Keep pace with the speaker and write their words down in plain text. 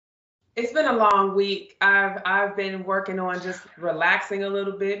It's been a long week. I've been working on just relaxing a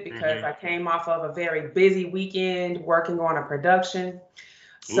little bit because Hmm. I came off of a very busy weekend working on a production. Ooh,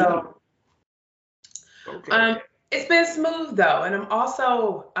 So okay. um, it's been smooth though, and I'm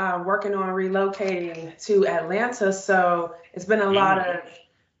also working on relocating to Atlanta. So it's been a lot Mm-hmm. of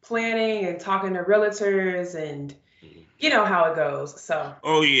planning and talking to realtors, and you know how it goes. So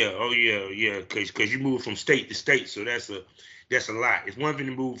Oh yeah, oh yeah, yeah. Cause you move from state to state, so that's a lot. It's one thing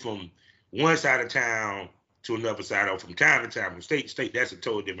to move from one side of town to another side, or from town to town, from state to state. That's a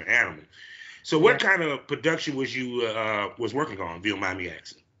totally different animal. So, yeah. what kind of production was you was working on? If you don't mind me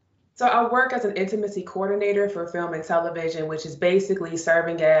asking. So I work as an intimacy coordinator for film and television, which is basically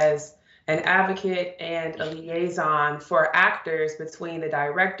serving as an advocate and a liaison for actors between the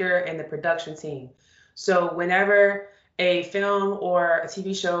director and the production team. So whenever a film or a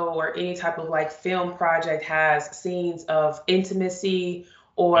TV show or any type of like film project has scenes of intimacy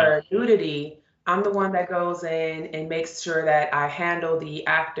or nudity, I'm the one that goes in and makes sure that I handle the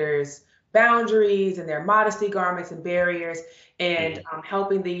actors' boundaries and their modesty garments and barriers and Mm-hmm.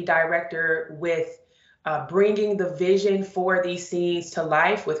 helping the director with bringing the vision for these scenes to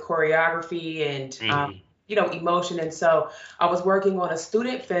life with choreography and Mm-hmm. emotion. And so I was working on a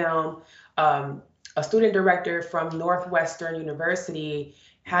student film. Um, a student director from Northwestern University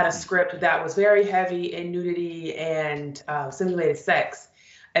had a script that was very heavy in nudity and simulated sex.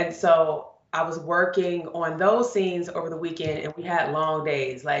 And so I was working on those scenes over the weekend, and we had long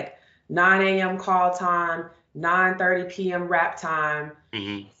days, like 9 a.m. call time, 9:30 p.m. wrap time.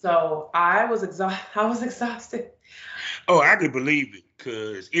 Mm-hmm. So I was exhausted. I was exhausted. Oh, I can believe it,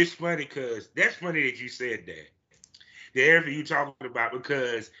 cause it's funny, cause that's funny that you said that. The area you talking about,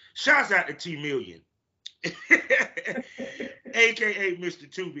 because shouts out to T Million, aka Mr.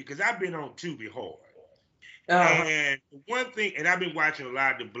 Tubi, because I've been on Tubi hard. Uh-huh. And one thing, and I've been watching a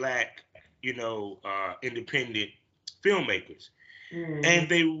lot of the black, independent filmmakers, Hmm. and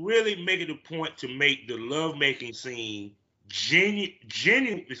they really make it a point to make the lovemaking scene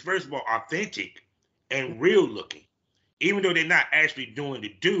genuine, first of all, authentic and real looking. Even though they're not actually doing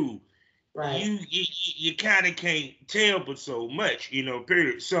the do, Right. you kind of can't tell but so much,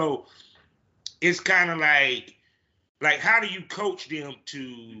 period. So it's kind of like how do you coach them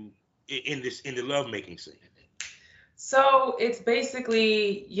to in the lovemaking scene? So it's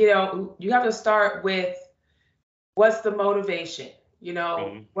basically, you have to start with what's the motivation?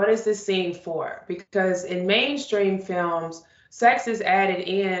 Hmm. What is this scene for? Because in mainstream films, sex is added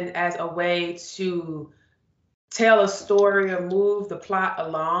in as a way to tell a story or move the plot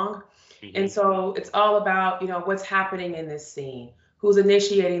along. And Hmm. so it's all about, what's happening in this scene, who's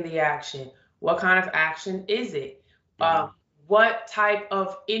initiating the action, what kind of action is it, Hmm. what type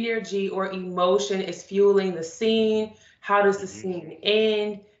of energy or emotion is fueling the scene, how does the Hmm. scene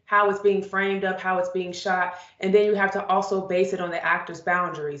end, how it's being framed up, how it's being shot. And then you have to also base it on the actors'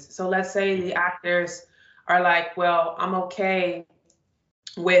 boundaries. So let's say the actors are like, well, I'm okay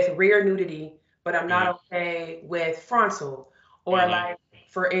with rear nudity, but I'm Hmm. not okay with frontal. Or Hmm. like,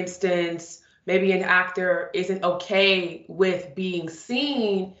 for instance, maybe an actor isn't okay with being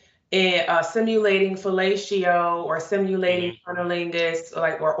seen in simulating fellatio or simulating Hmm. cunnilingus,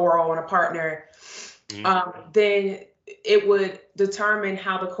 or oral on a partner. Hmm. Then it would determine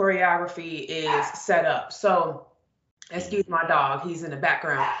how the choreography is set up. So, excuse Hmm. my dog, he's in the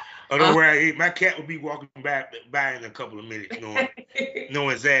background. Oh, don't Um, worry. My cat will be walking by in a couple of minutes,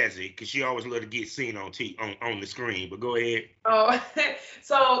 knowing Zazzy, because she always love to get seen on the screen. But go ahead. Oh,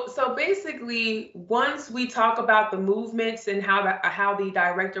 so basically, once we talk about the movements and how the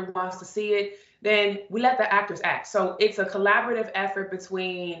director wants to see it, then we let the actors act. So it's a collaborative effort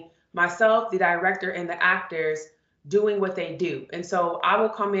between myself, the director, and the actors doing what they do. And so I will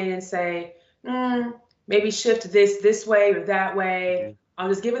come in and say, maybe shift this way or that way. Hmm. I'm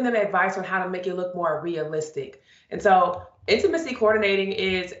just giving them advice on how to make it look more realistic. And so intimacy coordinating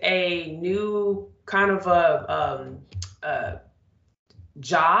is a new kind of a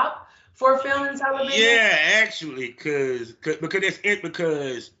job for film and television. Yeah, actually, because that's it.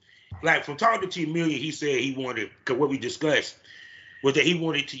 Because like from talking to T Million, he said he wanted, because what we discussed was that he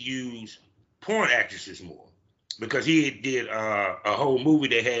wanted to use porn actresses more, because he did a whole movie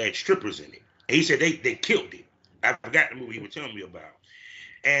that had strippers in it. And he said they killed it. I forgot the movie he was telling me about.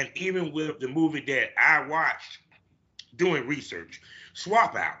 And even with the movie that I watched doing research,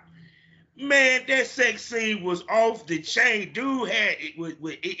 Swap Out, man, that sex scene was off the chain. Dude had it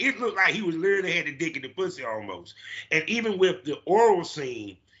looked like he was literally had the dick in the pussy almost. And even with the oral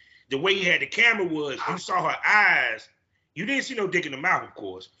scene, the way he had the camera was, you saw her eyes. You didn't see no dick in the mouth, of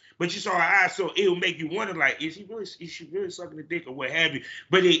course, but you saw her eyes, so it will make you wonder, like, is she really sucking the dick or what have you?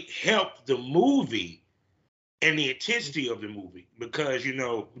 But it helped the movie and the intensity of the movie because, you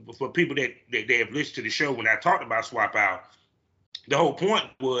know, for people that they have listened to the show when I talked about Swap Out, the whole point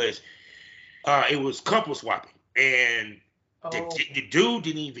was it was couple swapping, and the dude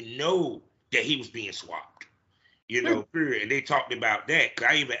didn't even know that he was being swapped. You know, period. And they talked about that. Cause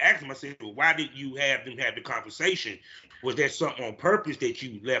I even asked him, I said, well, why did you have them have the conversation? Was there something on purpose that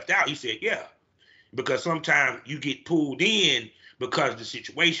you left out? He said, yeah. Because sometimes you get pulled in because of the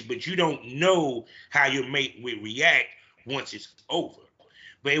situation, but you don't know how your mate will react once it's over.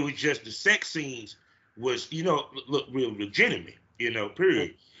 But it was just the sex scenes was, you know, look real legitimate, you know,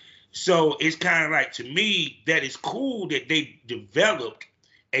 period. So it's kind of like, to me, that is cool that they developed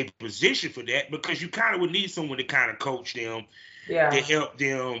a position for that, because you kind of would need someone to kind of coach them, to help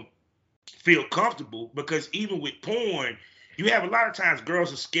them feel comfortable. Because even with porn, you have a lot of times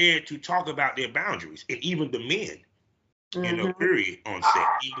girls are scared to talk about their boundaries, and even the men, you know, period, on set,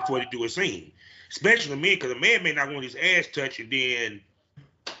 even before they do a scene. Especially the men, because a man may not want his ass touched, and then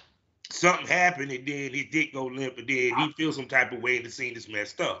something happened, and then his dick go limp, and then he feels some type of way, and the scene is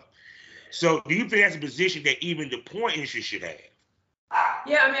messed up. So do you think that's a position that even the porn industry should have?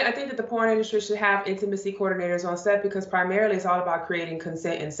 Yeah, I mean, I think that the porn industry should have intimacy coordinators on set, because primarily it's all about creating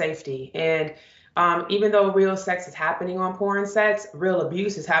consent and safety. And even though real sex is happening on porn sets, real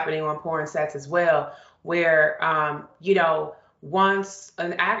abuse is happening on porn sets as well, where, you know, once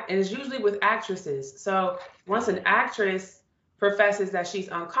and it's usually with actresses. So once an actress professes that she's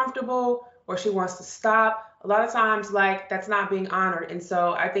uncomfortable or she wants to stop, a lot of times, like, that's not being honored. And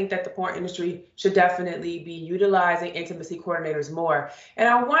so I think that the porn industry should definitely be utilizing intimacy coordinators more. And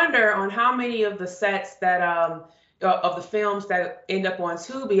I wonder on how many of the sets that of the films that end up on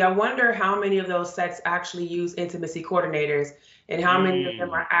Tubi, I wonder how many of those sets actually use intimacy coordinators, and how many of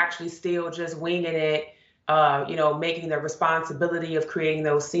them are actually still just winging it, you know, making the responsibility of creating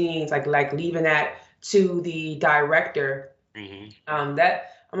those scenes, like leaving that to the director.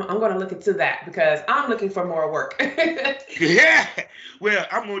 I'm going to look into that, because I'm looking for more work. Yeah. Well,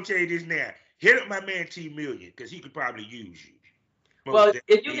 I'm going to tell you this now. Hit up my man T Million, because he could probably use you. Well,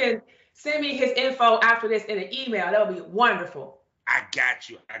 if you can send me his info after this in an email, that would be wonderful. I got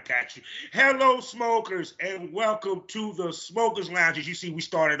you. Hello, smokers, and welcome to the Smokers Lounge. As you see, we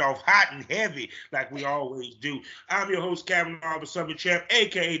started off hot and heavy like we always do. I'm your host, Kavanaugh, the Southern Champ,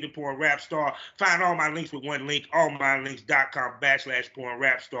 a.k.a. the Porn Rap Star. Find all my links with one link, allmylinks.com/Porn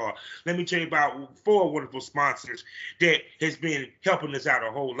Rap Star. Let me tell you about 4 wonderful sponsors that has been helping us out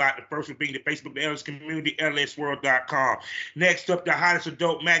a whole lot. The first one being the Facebook, the LS Community, lsworld.com. Next up, the hottest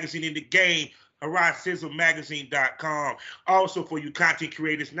adult magazine in the game, HorizonMagazine.com. Also, for you content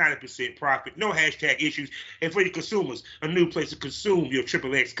creators, 90% profit, no hashtag issues. And for your consumers, a new place to consume your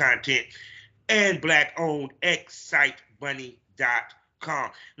XXX content. And black-owned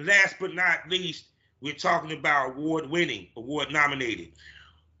ExciteBunny.com. Last but not least, we're talking about award-winning, award-nominated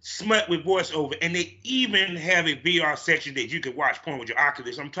Smut with voiceover. And they even have a VR section that you can watch porn with your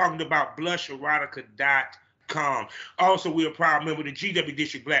Oculus. I'm talking about BlushErotica.com. Also, we're a proud member of the GW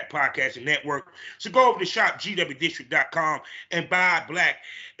District Black Podcasting Network. So go over to shopgwdistrict.com and buy black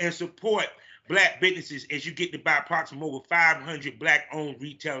and support black businesses, as you get to buy products from over 500 black-owned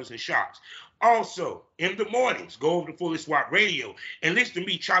retailers and shops. Also, in the mornings, go over to Fully Swap Radio and listen to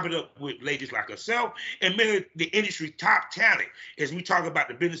me chop it up with ladies like herself and many of the industry top talent as we talk about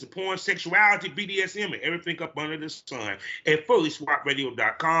the business of porn, sexuality, BDSM, and everything up under the sun at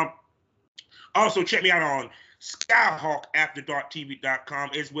FullySwapRadio.com. Also, check me out on SkyhawkAfterDarkTV.com,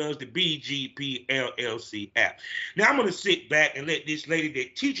 as well as the BGP LLC app. Now, I'm going to sit back and let this lady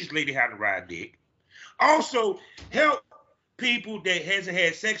that teaches lady how to ride dick also help people that hasn't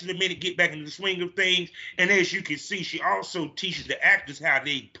had sex in a minute get back into the swing of things. And as you can see, she also teaches the actors how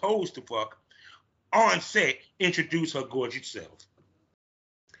they pose to fuck on set. Introduce her gorgeous self.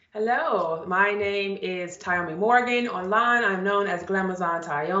 Hello, my name is Tayomi Morgan. Online, I'm known as Glamazon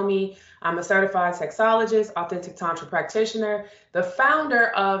Tayomi. I'm a certified sexologist, authentic tantra practitioner, the founder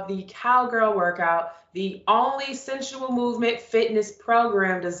of the Cowgirl Workout, the only sensual movement fitness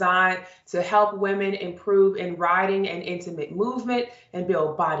program designed to help women improve in riding and intimate movement and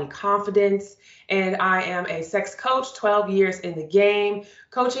build body confidence. And I am a sex coach, 12 years in the game,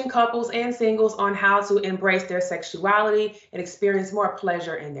 coaching couples and singles on how to embrace their sexuality and experience more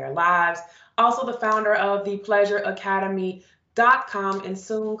pleasure in their lives. Also the founder of the Pleasure Academy and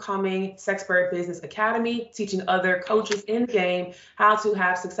soon coming Sexpert Business Academy, teaching other coaches in the game how to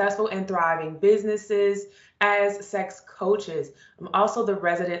have successful and thriving businesses as sex coaches. I'm also the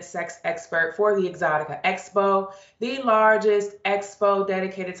resident sex expert for the Exotica Expo, the largest expo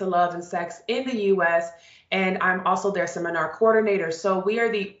dedicated to love and sex in the US, and I'm also their seminar coordinator. So we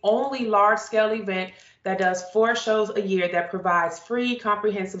are the only large-scale event that does 4 shows a year that provides free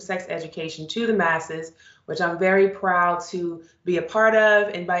comprehensive sex education to the masses, which I'm very proud to be a part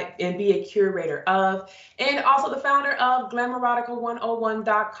of and be a curator of. And also the founder of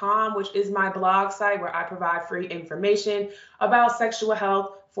Glamourotica101.com, which is my blog site where I provide free information about sexual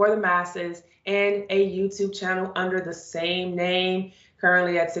health for the masses, and a YouTube channel under the same name,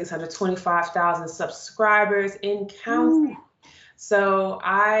 currently at 625,000 subscribers in counting. So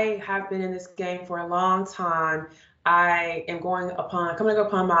I have been in this game for a long time. I am coming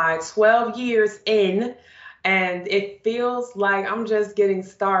upon my 12 years in, and it feels like I'm just getting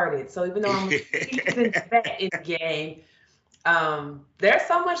started. So even though I'm a seasoned vet in the game, there's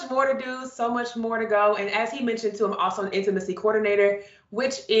so much more to do, so much more to go. And as he mentioned too, I'm also an intimacy coordinator,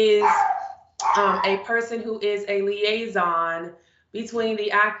 which is a person who is a liaison between the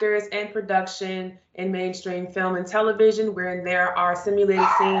actors and production in mainstream film and television, wherein there are simulated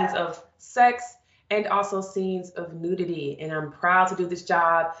scenes of sex and also scenes of nudity. And I'm proud to do this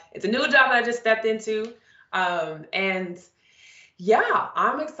job. It's a new job that I just stepped into. And yeah,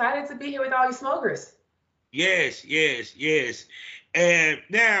 I'm excited to be here with all you smokers. Yes. And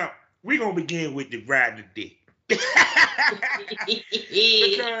now we're going to begin with the riding the dick.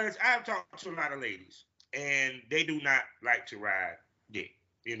 Because I've talked to a lot of ladies, and they do not like to ride dick,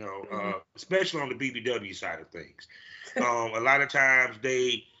 especially on the BBW side of things. A lot of times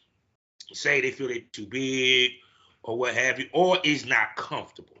they say they feel they're too big or what have you, or is not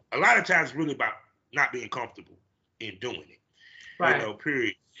comfortable. A lot of times it's really about not being comfortable in doing it, right.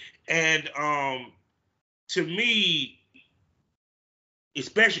 Period. And to me,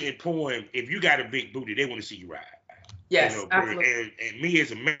 especially in porn, if you got a big booty, they want to see you ride. Yes, absolutely. And me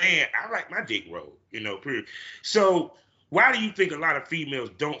as a man, I like my dick roll, period. So why do you think a lot of females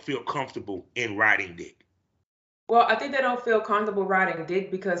don't feel comfortable in riding dick? Well, I think they don't feel comfortable riding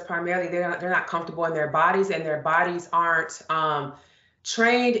dick because primarily they're not comfortable in their bodies, and their bodies aren't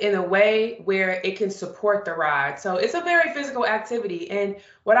trained in a way where it can support the ride. So it's a very physical activity. And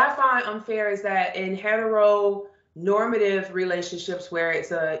what I find unfair is that in heteronormative relationships where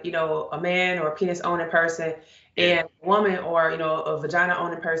it's a man or a penis owning person and a woman or a vagina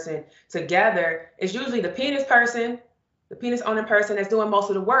owning person together, it's usually the penis owning person that's doing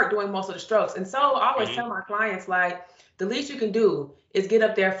most of the work, doing most of the strokes. And so I always tell my clients, like, the least you can do is get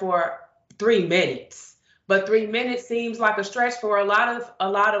up there for 3 minutes. But 3 minutes seems like a stretch for a lot of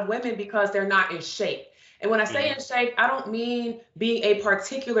women because they're not in shape. And when I say in shape, I don't mean being a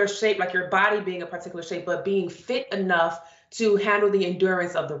particular shape, like your body being a particular shape, but being fit enough to handle the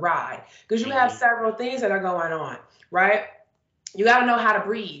endurance of the ride. Because you have several things that are going on, right? You got to know how to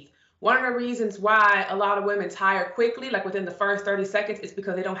breathe. One of the reasons why a lot of women tire quickly, like within the first 30 seconds, is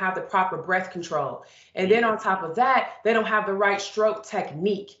because they don't have the proper breath control. And then on top of that, they don't have the right stroke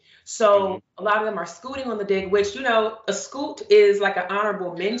technique. So a lot of them are scooting on the dick, which, a scoot is like an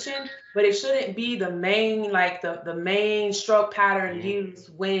honorable mention, but it shouldn't be the main, like the main stroke pattern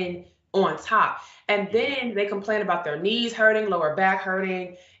used when on top. And then they complain about their knees hurting, lower back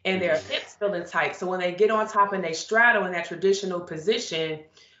hurting, and their hips feeling tight. So when they get on top and they straddle in that traditional position,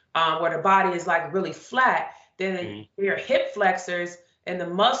 where the body is like really flat, then their hip flexors and the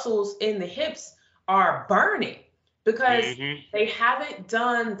muscles in the hips are burning because they haven't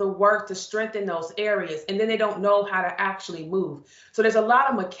done the work to strengthen those areas, and then they don't know how to actually move. So there's a lot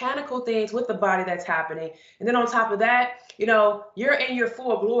of mechanical things with the body that's happening. And then on top of that, you're in your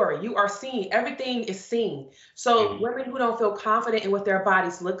full glory. You are seen. Everything is seen. So women who don't feel confident in what their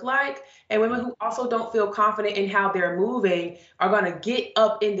bodies look like, and women who also don't feel confident in how they're moving, are going to get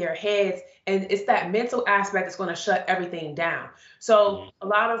up in their heads. And it's that mental aspect that's going to shut everything down. So a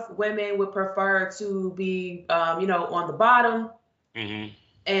lot of women would prefer to be, on the bottom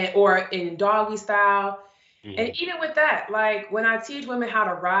or in doggy style. And even with that, like when I teach women how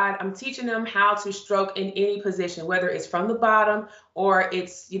to ride, I'm teaching them how to stroke in any position, whether it's from the bottom or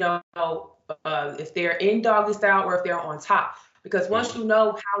it's, if they're in doggy style or if they're on top. Because once you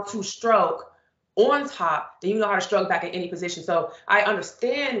know how to stroke on top, then you know how to stroke back in any position. So I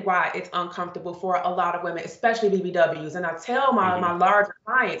understand why it's uncomfortable for a lot of women, especially BBWs. And I tell my larger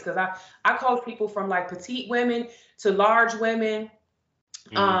clients, because I coach people from like petite women to large women,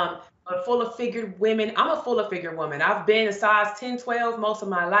 full of figured women. I'm a full of figured woman. I've been a size 10, 12 most of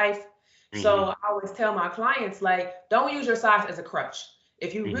my life. So I always tell my clients, like, don't use your size as a crutch.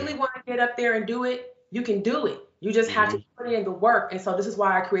 If you really want to get up there and do it, you can do it. You just have to put in the work. And so this is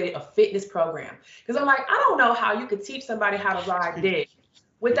why I created a fitness program. Because I'm like, I don't know how you could teach somebody how to ride dick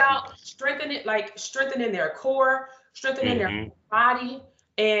without strengthening their core, strengthening their body,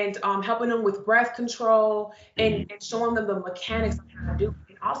 and helping them with breath control and showing them the mechanics of how to do it.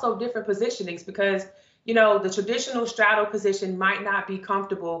 And also different positionings, because the traditional straddle position might not be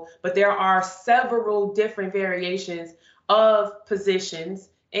comfortable, but there are several different variations of positions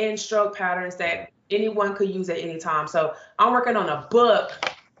and stroke patterns that anyone could use at any time. So I'm working on a book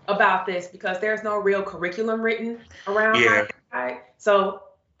about this because there's no real curriculum written around high. So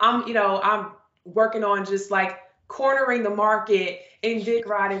I'm working on just like cornering the market in dick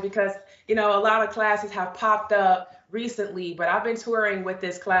riding, because a lot of classes have popped up recently, but I've been touring with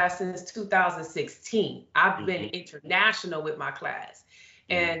this class since 2016. I've been international with my class,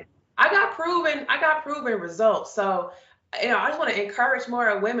 and I got proven results. So I just want to encourage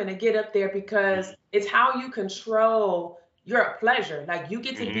more women to get up there, because it's how you control your pleasure. Like, you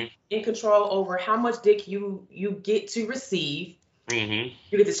get to be in control over how much dick you get to receive. You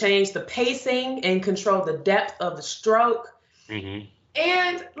get to change the pacing and control the depth of the stroke.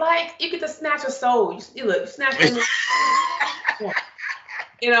 And like, you get to snatch a soul. You snatch a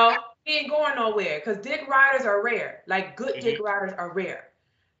he ain't going nowhere, because dick riders are rare. Like, good dick riders are rare.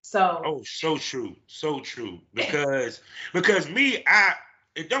 So so true. Because me,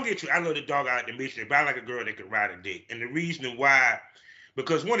 don't get you, I love the dog out the mission, but I like a girl that can ride a dick. And the reason why,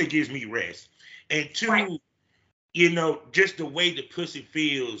 because one, it gives me rest. And two, just the way the pussy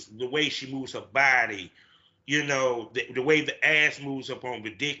feels, the way she moves her body, the way the ass moves up on the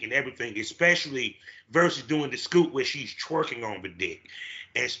dick and everything, especially versus doing the scoop where she's twerking on the dick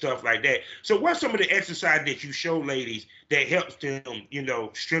and stuff like that. So what's some of the exercise that you show ladies that helps them,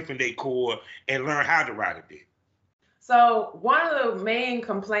 strengthen their core and learn how to ride a dick? So one of the main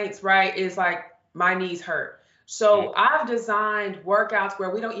complaints, right, is like, my knees hurt. So I've designed workouts where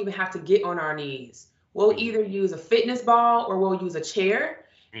we don't even have to get on our knees. We'll either use a fitness ball or we'll use a chair.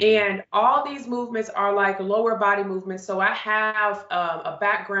 And all these movements are like lower body movements. So I have a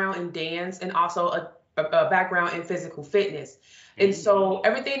background in dance and also a background in physical fitness. And so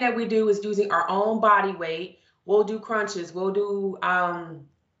everything that we do is using our own body weight. We'll do crunches. We'll do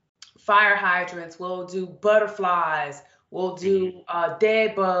fire hydrants. We'll do butterflies. We'll do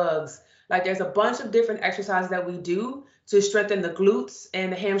dead bugs. Like, there's a bunch of different exercises that we do to strengthen the glutes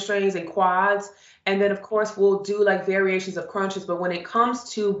and the hamstrings and quads. And then, of course, we'll do like variations of crunches. But when it comes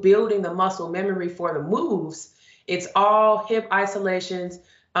to building the muscle memory for the moves, it's all hip isolations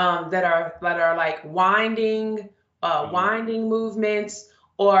that are like winding movements,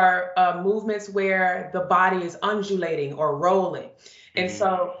 or movements where the body is undulating or rolling. And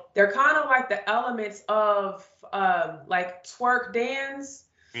so they're kind of like the elements of like twerk dance.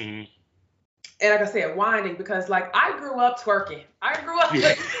 And like I said, winding, because like, I grew up twerking. I'm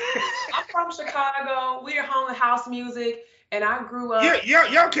from Chicago. We're home with house music, and I grew up.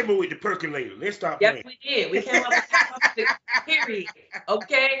 Y'all came up with the percolator. Let's stop playing. Yes, we did. We came up with the period.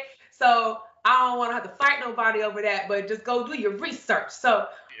 Okay, so I don't want to have to fight nobody over that, but just go do your research. So,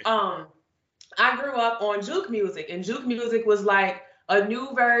 I grew up on juke music, and juke music was like a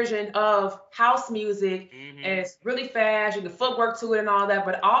new version of house music, and it's really fast. You can footwork to it and all that,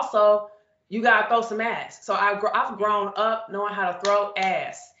 but also you gotta throw some ass. So I've grown up knowing how to throw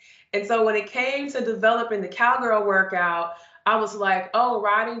ass. And so when it came to developing the cowgirl workout, I was like, oh,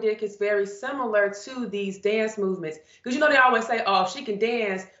 riding dick is very similar to these dance movements. Because they always say, oh, if she can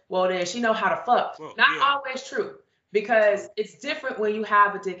dance, well, then she know how to fuck. Well, Not always true, because it's different when you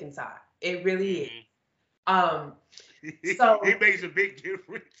have a dick inside. It really is. So it makes a big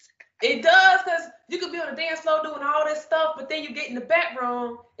difference. It does, because you could be on the dance floor doing all this stuff, but then you get in the back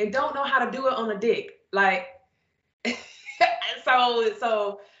room and don't know how to do it on a dick. Like,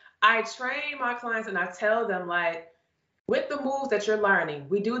 so I train my clients and I tell them, like, with the moves that you're learning,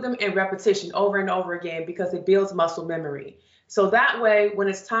 we do them in repetition over and over again, because it builds muscle memory. So that way, when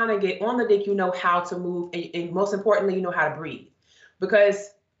it's time to get on the dick, you know how to move, and most importantly, you know how to breathe.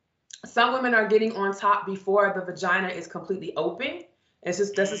 Because some women are getting on top before the vagina is completely open. This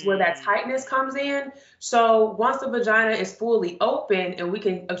is where that tightness comes in. So once the vagina is fully open, and we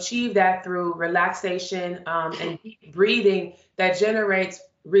can achieve that through relaxation and deep breathing that generates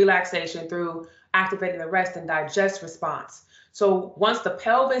relaxation through activating the rest and digest response. So once the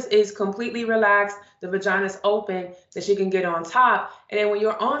pelvis is completely relaxed, the vagina is open, that she can get on top. And then when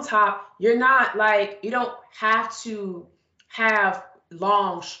you're on top, you're not like, you don't have to have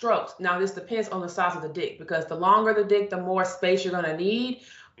long strokes. Now, this depends on the size of the dick, because the longer the dick, the more space you're going to need.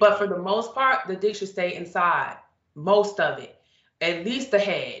 But for the most part, the dick should stay inside, most of it, at least the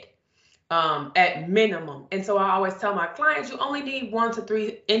head, at minimum. And so I always tell my clients, you only need 1 to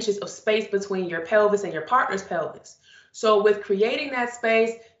 3 inches of space between your pelvis and your partner's pelvis. So with creating that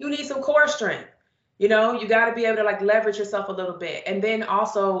space, you need some core strength. You know, you got to be able to like leverage yourself a little bit. And then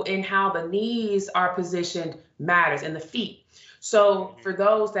also in how the knees are positioned matters, and the feet. So for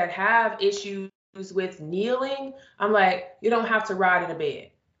those that have issues with kneeling, I'm like, you don't have to ride in a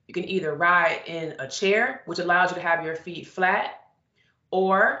bed. You can either ride in a chair, which allows you to have your feet flat,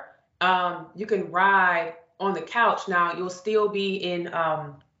 or you can ride on the couch. Now you'll still be in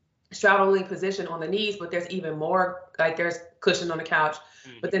straddling position on the knees, but there's even more, like there's cushion on the couch.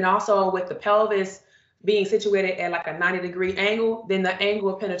 But then also with the pelvis being situated at like a 90-degree angle, then the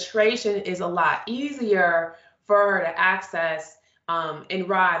angle of penetration is a lot easier for her to access and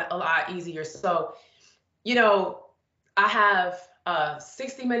ride a lot easier. So, you know, I have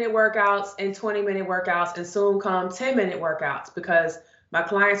 60-minute workouts and 20-minute workouts, and soon come 10-minute workouts, because my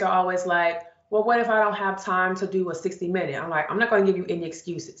clients are always like, well, what if I don't have time to do a 60-minute? I'm like, I'm not going to give you any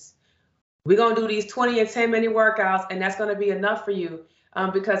excuses. We're going to do these 20 and 10-minute workouts, and that's going to be enough for you.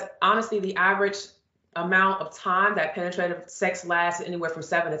 Because honestly, the average amount of time that penetrative sex lasts is anywhere from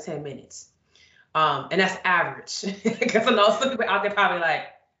 7 to 10 minutes. And that's average. Because I know some people out there probably like,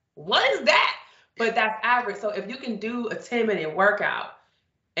 what is that? But that's average. So if you can do a 10-minute workout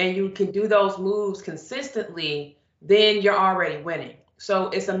and you can do those moves consistently, then you're already winning. So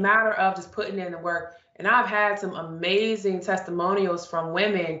it's a matter of just putting in the work. And I've had some amazing testimonials from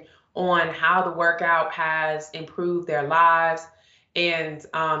women on how the workout has improved their lives. And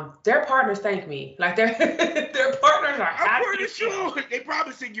their partners thank me. Like their partners are happy. I'm pretty sure they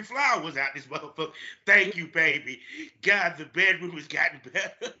probably send you flowers out this motherfucker. Thank you, baby. God, the bedroom has gotten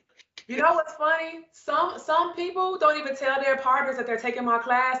better. You know what's funny? Some people don't even tell their partners that they're taking my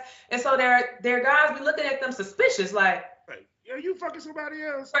class, and so their guys be looking at them suspicious, like, "Yo, you fucking somebody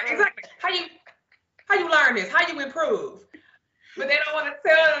else?" Right, exactly. How you learn this? How you improve? But they don't want to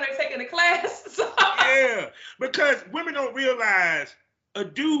tell them they're taking the class. So. Yeah, because women don't realize a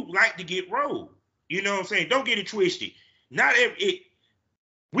dude like to get rolled. You know what I'm saying? Don't get it twisted. Not every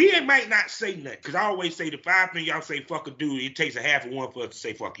we might not say nothing, because I always say the 5 things y'all say fuck a dude, it takes a half of one for us to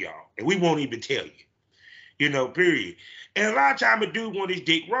say fuck y'all, and we won't even tell you. You know, period. And a lot of time a dude want his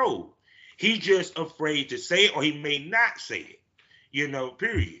dick rolled. He's just afraid to say it, or he may not say it. You know,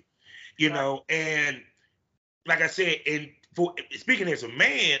 period. You know, and like I said, and for speaking as a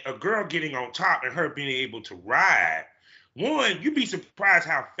man, a girl getting on top and her being able to ride, one, you'd be surprised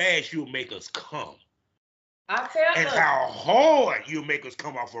how fast you'll make us come. I tell and how hard you'll make us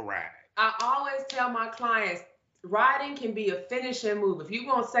come off a ride. I always tell my clients, riding can be a finishing move. If you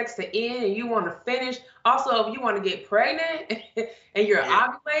want sex to end and you want to finish, also if you want to get pregnant and you're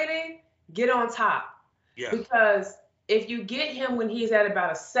ovulating, get on top. Yeah. Because if you get him when he's at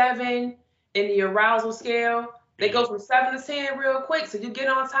about a 7 in the arousal scale, they go from 7 to 10 real quick. So you get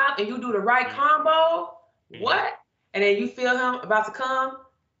on top and you do the right combo. What? And then you feel him about to come.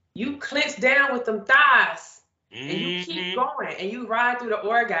 You clench down with them thighs. And you keep going and you ride through the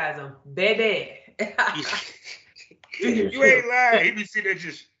orgasm, baby. You ain't lying. He be sitting there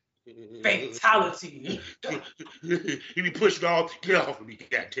just fatality. He be pushing off. Get off of me,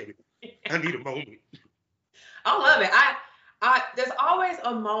 goddammit. I need a moment. I love it. I there's always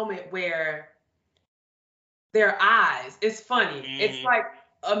a moment where their eyes, it's funny. It's like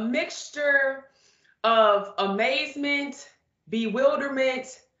a mixture of amazement, bewilderment,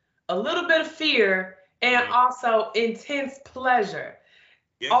 a little bit of fear, and also intense pleasure,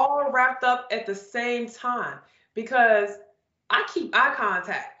 all wrapped up at the same time. Because I keep eye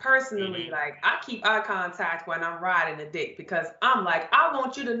contact personally. Like I keep eye contact when I'm riding the dick, because I'm like, I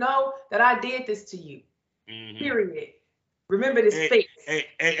want you to know that I did this to you. Period. Remember this face.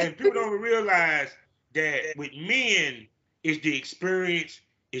 And people don't realize that with men, it's the experience,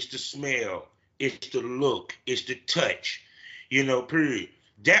 it's the smell, it's the look, it's the touch. You know, period.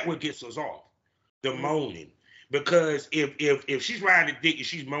 That what gets us off. The moaning, because if she's riding the dick and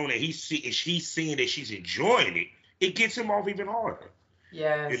she's moaning, and she's seeing that she's enjoying it, it gets him off even harder.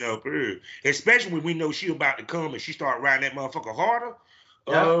 Yes. You know, especially when we know she about to come and she start riding that motherfucker harder.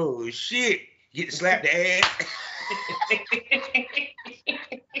 Yep. Oh shit! Get to slap the ass.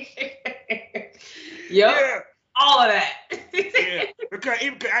 Yeah. All of that. Yeah, because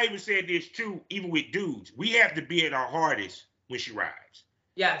I even said this too. Even with dudes, we have to be at our hardest when she rides.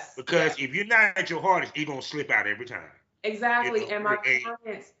 Yes. Because if you're not at your hardest, you're going to slip out every time. Exactly. You know? And my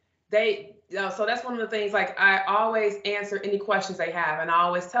clients, so that's one of the things, like I always answer any questions they have. And I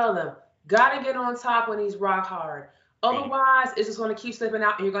always tell them, got to get on top when he's rock hard. Otherwise, it's just going to keep slipping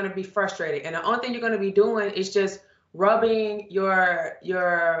out and you're going to be frustrated. And the only thing you're going to be doing is just rubbing your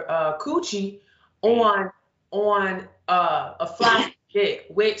coochie on a flaccid dick,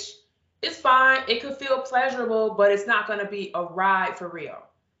 which is fine. It could feel pleasurable, but it's not going to be a ride for real.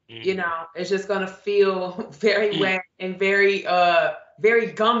 You know, it's just going to feel very wet and very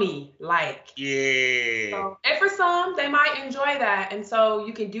gummy like. Yeah. So, and for some, they might enjoy that. And so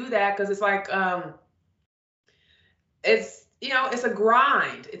you can do that because it's like, it's, you know, it's a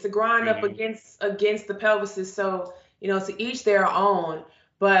grind. It's a grind up against the pelvises. So, you know, to each their own.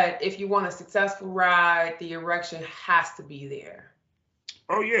 But if you want a successful ride, the erection has to be there.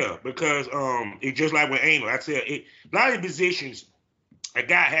 Oh yeah, because it's just like with anal. I said a lot of positions, a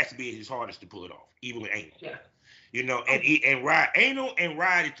guy has to be his hardest to pull it off, even with anal. Yeah. You know, and ride anal and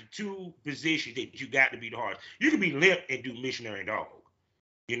ride is the two positions that you got to be the hardest. You can be limp and do missionary dog,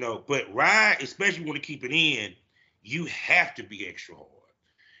 you know, but ride, especially when you want to keep it in, you have to be extra hard.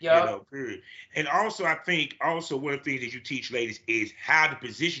 Yeah. You know, period. And also, I think also one of the things that you teach ladies is how to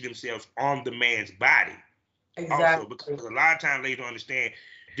position themselves on the man's body. Exactly. Also, because a lot of times ladies don't understand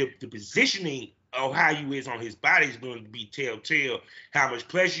the positioning of how you is on his body is going to be telltale how much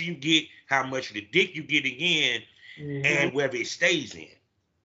pleasure you get, how much of the dick you getting in, and whether it stays in.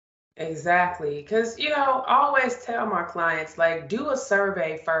 Exactly. Because, you know, I always tell my clients, like, do a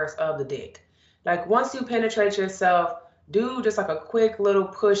survey first of the dick. Like, once you penetrate yourself, do just like a quick little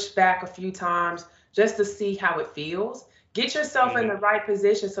push back a few times just to see how it feels. Get yourself in the right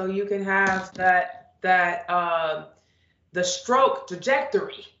position so you can have the stroke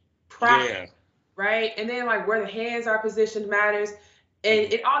trajectory practice, right? And then like where the hands are positioned matters.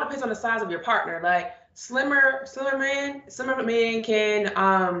 And it all depends on the size of your partner. Like slimmer men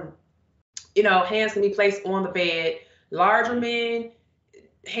can, you know, hands can be placed on the bed. Larger men,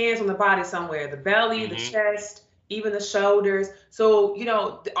 hands on the body somewhere, the belly, the chest, even the shoulders. So, you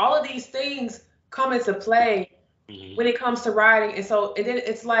know, all of these things come into play when it comes to riding. And so, and then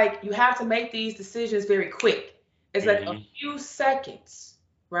it's like you have to make these decisions very quick. It's like a few seconds,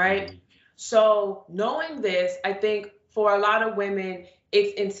 right? So knowing this, I think for a lot of women,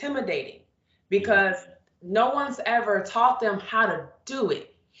 it's intimidating because no one's ever taught them how to do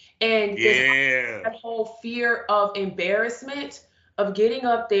it. And that whole fear of embarrassment of getting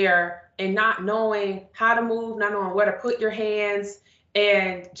up there and not knowing how to move, not knowing where to put your hands,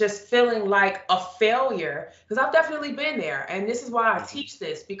 and just feeling like a failure. Because I've definitely been there. And this is why I teach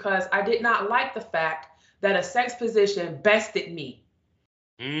this, because I did not like the fact that a sex position bested me.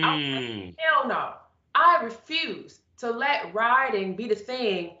 Hell no. I refuse to let riding be the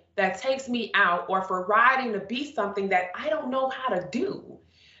thing that takes me out, or for riding to be something that I don't know how to do.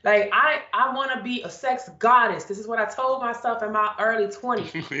 Like, I want to be a sex goddess. This is what I told myself in my early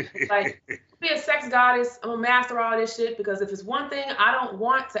 20s. Like, be a sex goddess. I'm going to master all this shit, because if it's one thing I don't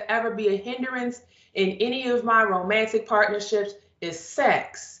want to ever be a hindrance in any of my romantic partnerships is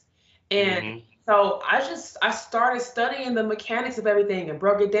sex. And so I started studying the mechanics of everything and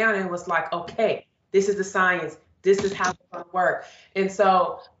broke it down and was like, okay, this is the science. This is how it's going to work. And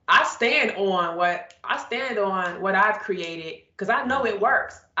so I stand on what I've created, because I know it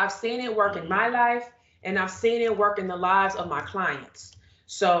works. I've seen it work in my life, and I've seen it work in the lives of my clients.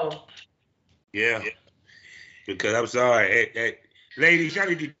 So yeah, because I'm sorry, ladies, y'all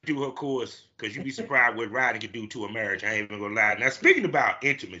need to do her course, because you'd be surprised what riding can do to a marriage. I ain't even gonna lie. Now, speaking about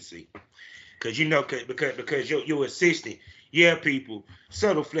intimacy, because you know, because your assistant, people,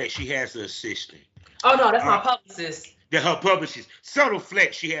 Subtle Flex, she has an assistant. Oh no, that's my publicist. They're her publishers. Subtle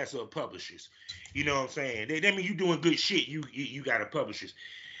Flex, she has her publishers. You know what I'm saying? That mean you doing good shit. You got a publishers.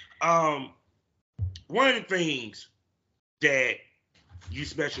 One of the things that you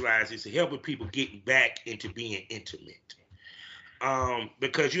specialize is to helping people getting back into being intimate.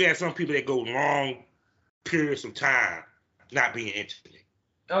 Because you have some people that go long periods of time not being intimate.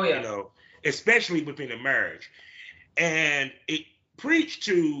 Oh yeah. You know, especially within a marriage. And it preach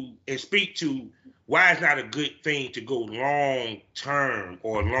to and speak to why it's not a good thing to go long term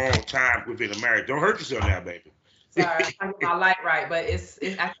or long time within a marriage. Don't hurt yourself now, baby. Sorry, I get my light right, but it's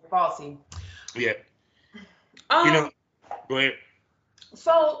actually faulty. Yeah. You know, go ahead.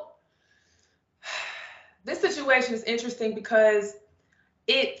 So this situation is interesting because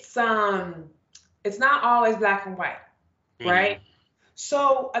it's not always black and white, right?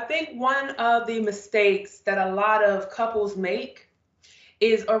 So I think one of the mistakes that a lot of couples make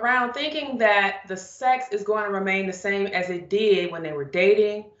is around thinking that the sex is going to remain the same as it did when they were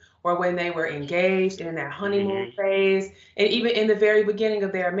dating or when they were engaged and in that honeymoon phase, and even in the very beginning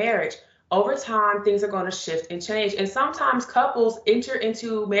of their marriage. Over time, things are going to shift and change. And sometimes couples enter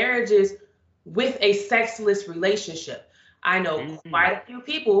into marriages with a sexless relationship. I know quite a few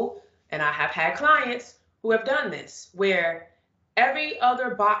people, and I have had clients who have done this, where every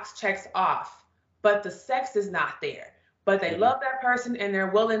other box checks off, but the sex is not there. But they love that person and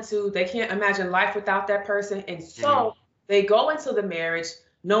they're willing to, they can't imagine life without that person. And so they go into the marriage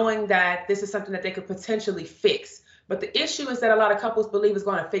knowing that this is something that they could potentially fix. But the issue is that a lot of couples believe it's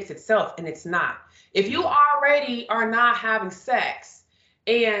going to fix itself, and it's not. If you already are not having sex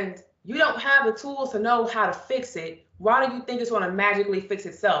and you don't have the tools to know how to fix it, why do you think it's going to magically fix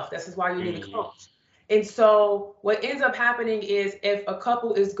itself? This is why you need a coach. And so what ends up happening is if a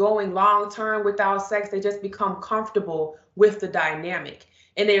couple is going long term without sex, they just become comfortable with the dynamic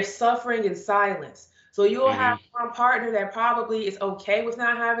and they're suffering in silence. So you'll have one partner that probably is okay with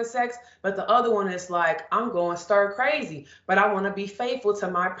not having sex, but the other one is like, I'm going stir crazy, but I want to be faithful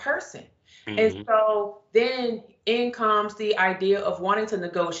to my person. And so then in comes the idea of wanting to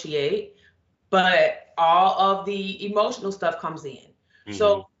negotiate, but all of the emotional stuff comes in.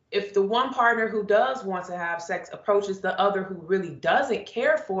 So if the one partner who does want to have sex approaches the other who really doesn't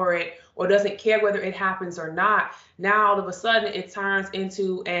care for it or doesn't care whether it happens or not, now all of a sudden it turns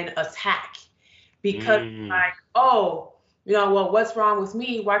into an attack because like, oh, you know, well, what's wrong with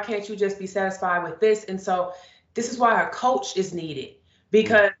me? Why can't you just be satisfied with this? And so this is why a coach is needed,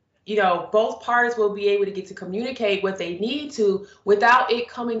 because you know, both parties will be able to get to communicate what they need to without it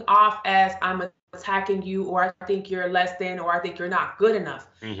coming off as I'm attacking you, or I think you're less than, or I think you're not good enough.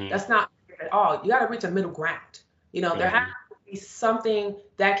 That's not at all. You got to reach a middle ground. You know, there has to be something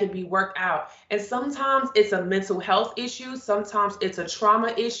that can be worked out. And sometimes it's a mental health issue. Sometimes it's a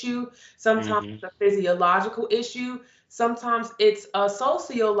trauma issue. Sometimes it's a physiological issue. Sometimes it's a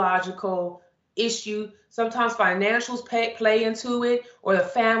sociological issue. Sometimes financials play into it, or the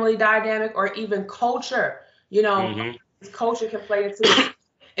family dynamic, or even culture. You know, culture can play into it.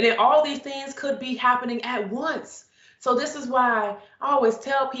 And then all these things could be happening at once. So this is why I always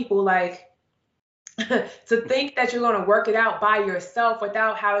tell people, like, to think that you're going to work it out by yourself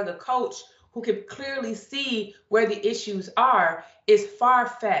without having a coach who can clearly see where the issues are is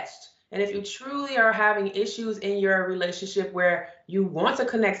far-fetched. And if you truly are having issues in your relationship where you want to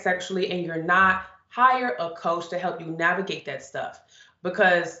connect sexually and you're not, hire a coach to help you navigate that stuff.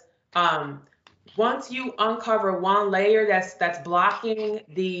 Because once you uncover one layer that's blocking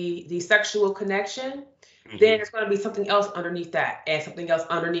the sexual connection, then it's going to be something else underneath that and something else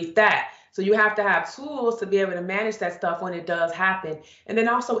underneath that. So you have to have tools to be able to manage that stuff when it does happen. And then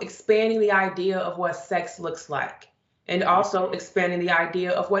also expanding the idea of what sex looks like, and also expanding the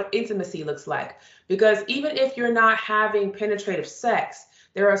idea of what intimacy looks like. Because even if you're not having penetrative sex,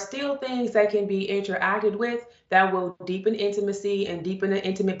 there are still things that can be interacted with that will deepen intimacy and deepen an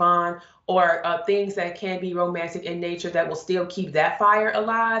intimate bond, or things that can be romantic in nature that will still keep that fire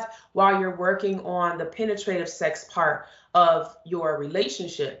alive while you're working on the penetrative sex part of your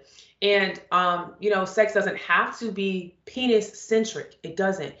relationship. And, you know, sex doesn't have to be penis centric. It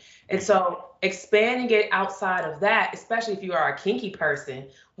doesn't. And so expanding it outside of that, especially if you are a kinky person,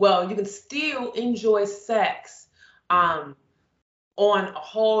 well, you can still enjoy sex on a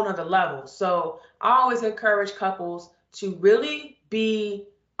whole nother level. So I always encourage couples to really be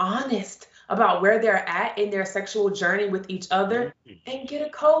honest about where they're at in their sexual journey with each other and get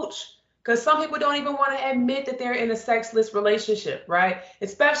a coach. Because some people don't even want to admit that they're in a sexless relationship, right?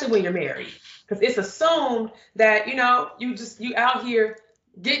 Especially when you're married. Because it's assumed that, you know, you out here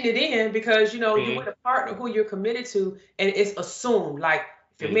getting it in because, you know, you're with a partner who you're committed to, and it's assumed, like,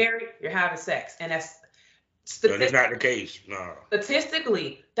 if you're married, you're having sex. And that's not the case. No.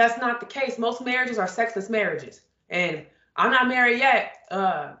 Statistically, that's not the case. Most marriages are sexless marriages. And I'm not married yet,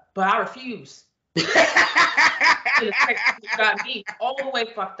 but I refuse. The sex got me all the way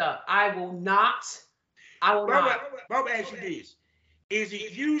fucked up. I will not. I'm going to ask you this. Is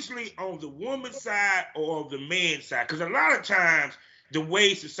it usually on the woman's side or the man's side? Because a lot of times, the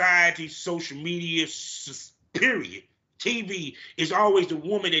way society, social media, period, TV, is always the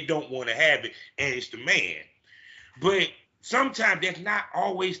woman that don't want to have it, and it's the man. But sometimes that's not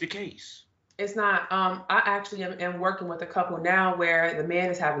always the case. It's not. I actually am working with a couple now where the man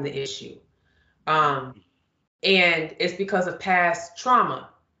is having the issue. And it's because of past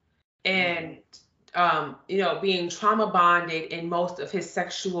trauma and, you know, being trauma bonded in most of his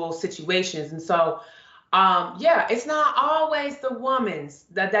sexual situations. And so, yeah, it's not always the woman's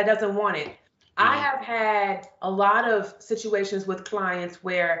that doesn't want it. I have had a lot of situations with clients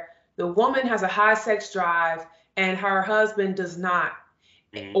where the woman has a high sex drive and her husband does not.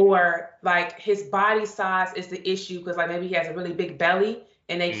 Or like his body size is the issue because like maybe he has a really big belly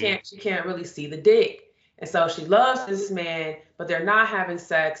and she can't really see the dick. And so she loves this man, but they're not having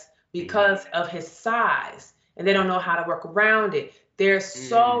sex, because of his size, and they don't know how to work around it. There's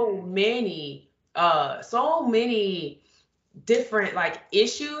so many different like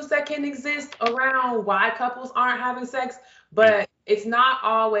issues that can exist around why couples aren't having sex, but it's not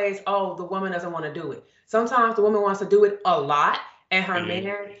always, oh, the woman doesn't want to do it. Sometimes the woman wants to do it a lot, and her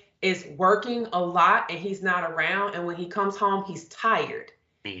man is working a lot and he's not around, and when he comes home he's tired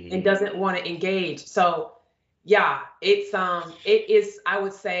and doesn't want to engage. So yeah, it is, I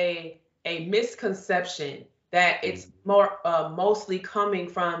would say, a misconception that it's more mostly coming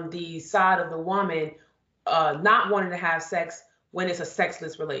from the side of the woman not wanting to have sex when it's a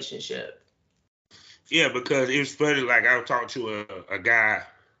sexless relationship. Yeah, because it was funny. Like, I was talking to a guy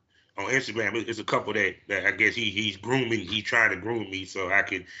on Instagram. It's a couple that I guess he's grooming. He's trying to groom me so I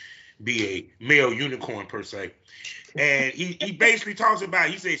could be a male unicorn per se. And he basically talks about,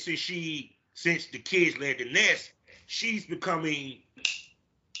 he said since the kids left the nest, she's becoming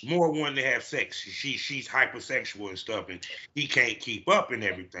more wanting to have sex. She's hypersexual and stuff, and he can't keep up and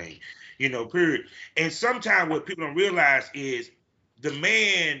everything, period. And sometimes what people don't realize is the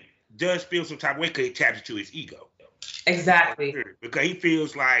man does feel some type of way because he taps into his ego. Exactly. Because he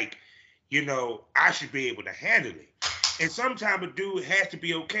feels like, I should be able to handle it. And sometimes a dude has to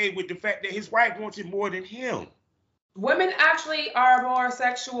be okay with the fact that his wife wants it more than him. Women actually are more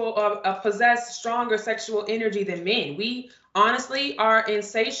sexual, possess stronger sexual energy than men. We honestly are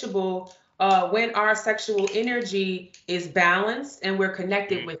insatiable when our sexual energy is balanced and we're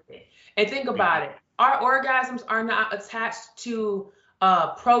connected with it. And think about it. Our orgasms are not attached to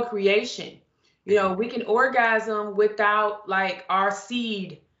procreation. We can orgasm without like our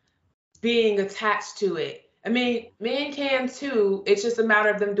seed being attached to it. I mean, men can too. It's just a matter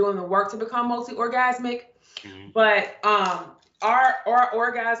of them doing the work to become multi-orgasmic. But our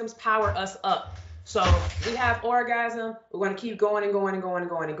orgasms power us up. So we have orgasm, we're going to keep going and going and going and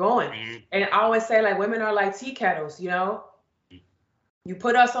going and going. And I always say, like, women are like tea kettles, You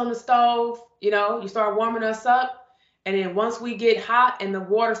put us on the stove, you start warming us up. And then once we get hot and the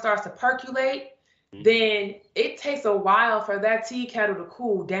water starts to percolate, then it takes a while for that tea kettle to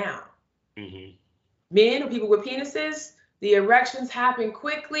cool down. Men or people with penises, the erections happen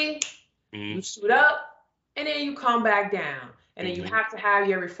quickly. You shoot up. And then you come back down. And then you have to have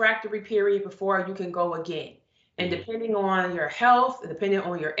your refractory period before you can go again. And depending on your health, and depending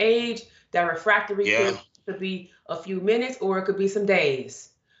on your age, that refractory period could be a few minutes or it could be some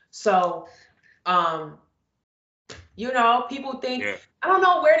days. So, people think, I don't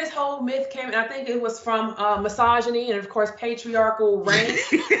know where this whole myth came. And I think it was from misogyny and, of course, patriarchal reign.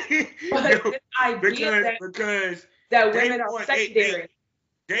 But this idea that women are secondary.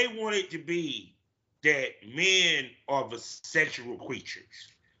 They want it to be that men are the sexual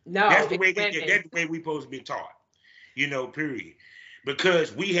creatures. No, that's the way we're supposed to be taught, period.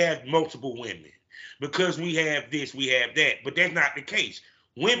 Because we have multiple women, because we have this, we have that, but that's not the case.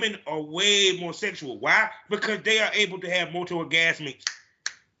 Women are way more sexual. Why? Because they are able to have multi-orgasmic,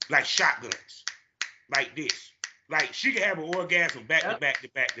 like shotguns, like this. Like, she can have an orgasm back to back to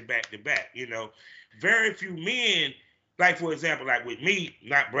back to back to back. Very few men, like, for example, like with me,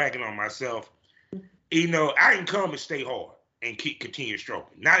 not bragging on myself, I can come and stay hard and continue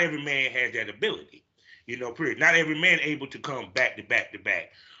stroking. Not every man has that ability, period. Not every man able to come back to back to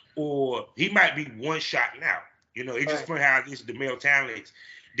back, or he might be one shot now. It's just funny how this the male talents.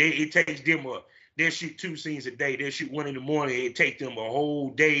 It takes them they shoot 2 scenes a day. They shoot 1 in the morning. It takes them a whole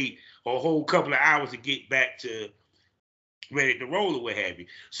day, a whole couple of hours to get back to ready to roll or what have you.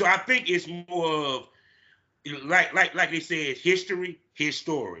 So I think it's more of like they said, history, his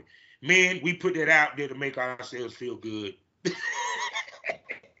story. Men, we put that out there to make ourselves feel good.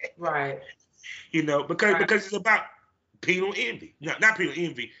 Right. Because it's about penal envy. No, not penal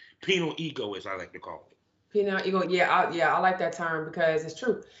envy, penal ego, as I like to call it. Penal ego, I like that term because it's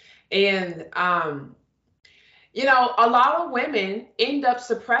true. And a lot of women end up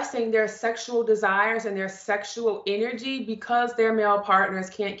suppressing their sexual desires and their sexual energy because their male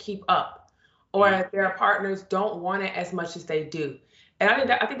partners can't keep up, or their partners don't want it as much as they do. And I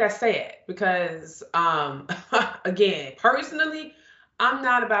think that's sad because, again, personally, I'm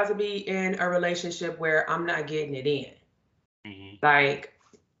not about to be in a relationship where I'm not getting it in. Like,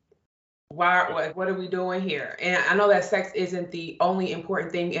 what are we doing here? And I know that sex isn't the only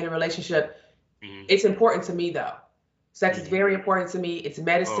important thing in a relationship. It's important to me, though. Sex is very important to me. It's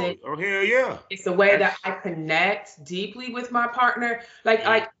medicine. Oh, hell yeah. It's the way that I connect deeply with my partner.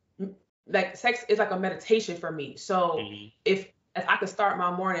 Like sex is like a meditation for me. So if I could start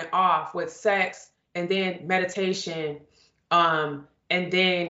my morning off with sex and then meditation, and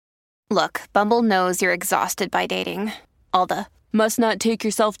then... Look, Bumble knows you're exhausted by dating. All the must not take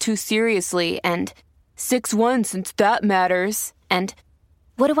yourself too seriously, and 6'1" since that matters, and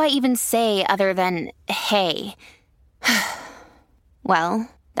what do I even say other than, hey? Well,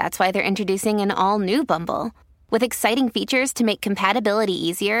 that's why they're introducing an all-new Bumble, with exciting features to make compatibility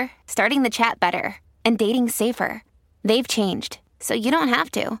easier, starting the chat better, and dating safer. They've changed, so you don't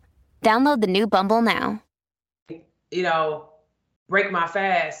have to. Download the new Bumble now. You know, break my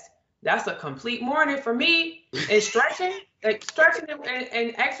fast. That's a complete morning for me. And stretching,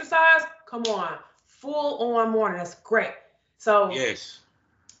 and exercise, come on, full on morning. That's great. So Yes.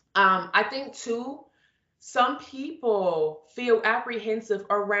 I think too, some people feel apprehensive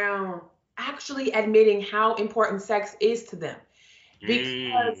around actually admitting how important sex is to them.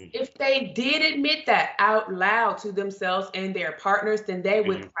 Because if they did admit that out loud to themselves and their partners, then they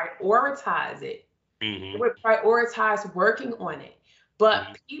would prioritize it. They would prioritize working on it.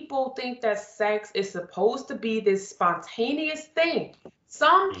 But people think that sex is supposed to be this spontaneous thing.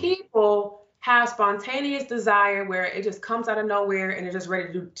 Some people have spontaneous desire where it just comes out of nowhere and they're just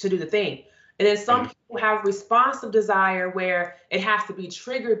ready to do the thing. And then some people have responsive desire where it has to be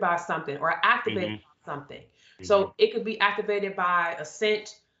triggered by something or activated by something. So it could be activated by a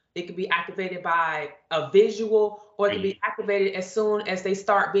scent, it could be activated by a visual, or it could be activated as soon as they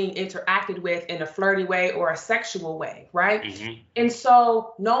start being interacted with in a flirty way or a sexual way, right? And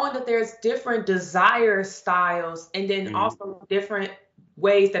so knowing that there's different desire styles and then also different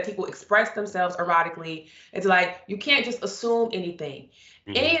ways that people express themselves erotically, it's like you can't just assume anything.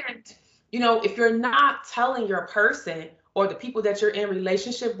 And, you know, if you're not telling your person or the people that you're in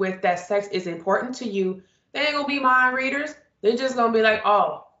relationship with that sex is important to you, they ain't gonna be mind readers. They're just gonna be like,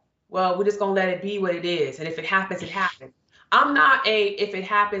 oh, well, we're just gonna let it be what it is. And if it happens, it happens. I'm not a if it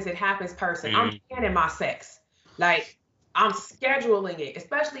happens, it happens person. I'm planning my sex. Like I'm scheduling it,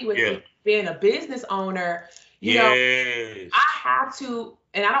 especially with being a business owner. You know, I have to,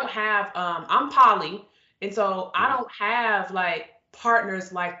 and I don't have, I'm poly. And so I don't have like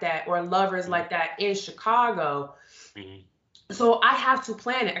partners like that or lovers like that in Chicago. So I have to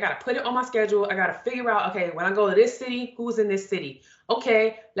plan it. I got to put it on my schedule. I got to figure out, okay, when I go to this city, who's in this city?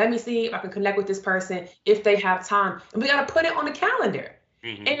 Okay, let me see if I can connect with this person if they have time. And we got to put it on the calendar.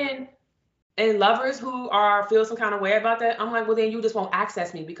 And lovers who feel some kind of way about that, I'm like, well, then you just won't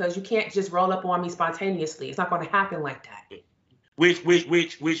access me because you can't just roll up on me spontaneously. It's not going to happen like that.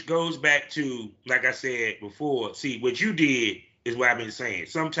 Which goes back to, like I said before, see, what you did is what I've been saying.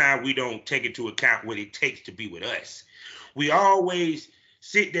 Sometimes we don't take into account what it takes to be with us. We always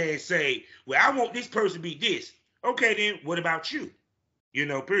sit there and say, well, I want this person to be this. Okay, then what about you? You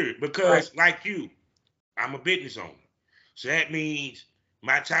know, period. Because like you, I'm a business owner. So that means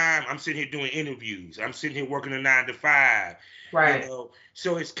my time, I'm sitting here doing interviews. I'm sitting here working a 9 to 5. Right. You know?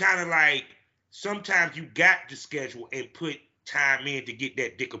 So it's kind of like sometimes you got to schedule and put time in to get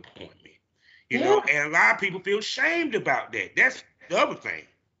that dick appointment. You know, and a lot of people feel shamed about that. That's the other thing.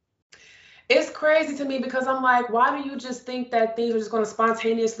 It's crazy to me because I'm like, why do you just think that things are just going to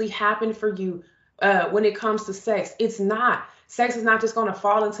spontaneously happen for you when it comes to sex? It's not. Sex is not just going to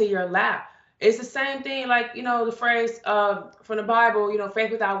fall into your lap. It's the same thing, like, you know, the phrase from the Bible, you know, faith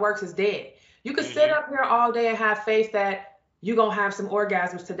without works is dead. You could sit up here all day and have faith that you're going to have some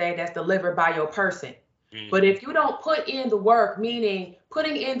orgasms today that's delivered by your person. But if you don't put in the work, meaning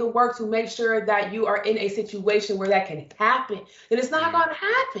putting in the work to make sure that you are in a situation where that can happen, then it's not going to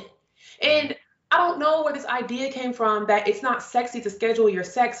happen. And I don't know where this idea came from that it's not sexy to schedule your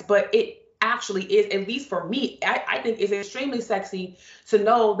sex, but it actually is, at least for me. I think it's extremely sexy to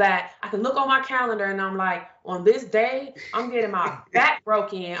know that I can look on my calendar and I'm like, on this day, I'm getting my back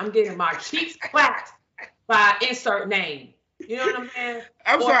broken. I'm getting my cheeks clapped by insert name. You know what I'm saying?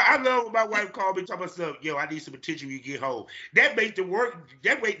 Sorry, I love when my wife called me talking about stuff. Yo, I need some attention when you get home. That makes the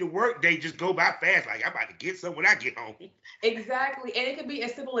work day just go by fast. Like I'm about to get some when I get home. Exactly. And it could be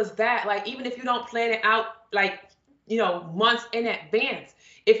as simple as that. Like even if you don't plan it out like, you know, months in advance,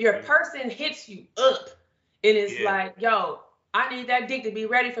 if your person hits you up and it's like, yo, I need that dick to be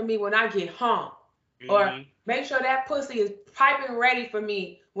ready for me when I get home. Or make sure that pussy is piping ready for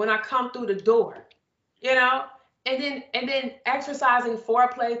me when I come through the door. You know? And then exercising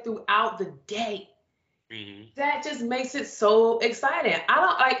foreplay throughout the day. That just makes it so exciting. I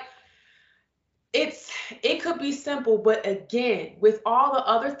don't like it could be simple, but again, with all the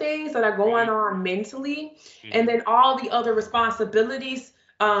other things that are going on mentally, and then all the other responsibilities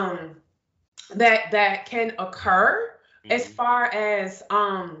that can occur as far as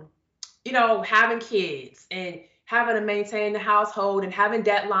you know, having kids and having to maintain the household and having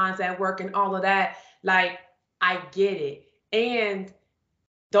deadlines at work and all of that, like I get it. And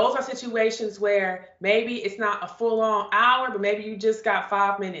those are situations where maybe it's not a full-on hour, but maybe you just got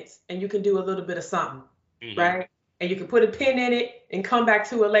 5 minutes and you can do a little bit of something, right? And you can put a pin in it and come back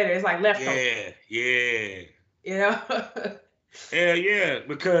to it later. It's like leftover. Yeah. You know? Hell yeah.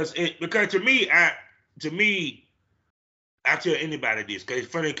 Because to me, I tell anybody this, because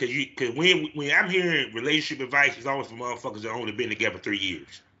it's funny, because when I'm hearing relationship advice, it's always for motherfuckers that only been together 3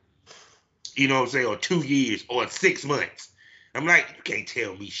 years. You know what I'm saying? Or 2 years or 6 months. I'm like, you can't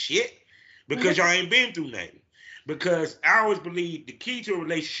tell me shit because y'all ain't been through nothing. Because I always believe the key to a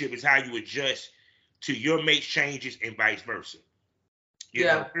relationship is how you adjust to your mate's changes and vice versa. You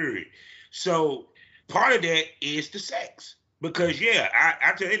know, period. So part of that is the sex. Because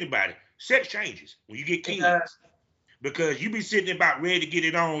I tell anybody, sex changes when you get kids. Because you be sitting about ready to get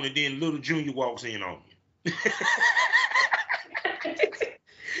it on, and then little Junior walks in on you.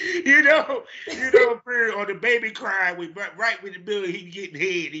 you know, period. Or the baby crying right with the belly, he getting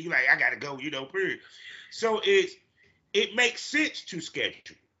head, and you like, I gotta go, period. So it makes sense to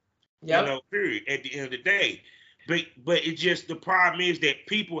schedule. Period. At the end of the day. But it just, the problem is that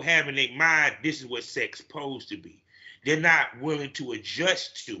people have in their mind, this is what sex is supposed to be. They're not willing to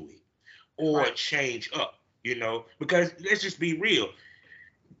adjust to it or change up, because let's just be real.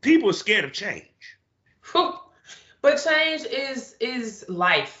 People are scared of change. But change is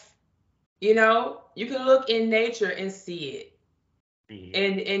life. You can look in nature and see it.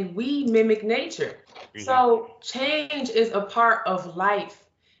 And we mimic nature. So change is a part of life.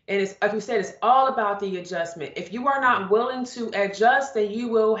 And it's, like you said, it's all about the adjustment. If you are not willing to adjust, then you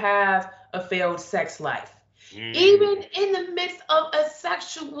will have a failed sex life. Even in the midst of a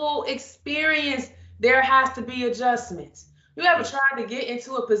sexual experience, there has to be adjustments. You ever tried to get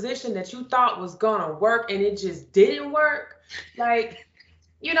into a position that you thought was gonna work and it just didn't work? Like,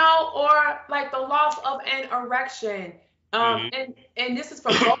 or like the loss of an erection. And this is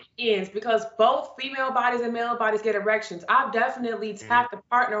from both ends, because both female bodies and male bodies get erections. I've definitely tapped a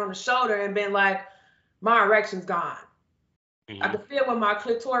partner on the shoulder and been like, my erection's gone. I can feel when my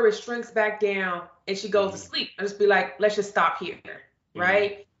clitoris shrinks back down and she goes to sleep. I just be like, let's just stop here,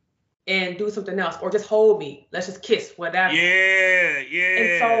 right? And do something else, or just hold me. Let's just kiss, whatever. Yeah.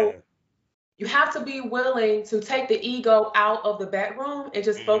 And so you have to be willing to take the ego out of the bedroom and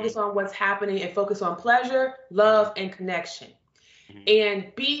just focus on what's happening and focus on pleasure, love, and connection.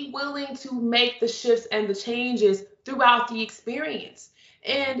 And be willing to make the shifts and the changes throughout the experience.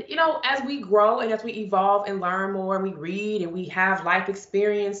 And, as we grow and as we evolve and learn more and we read and we have life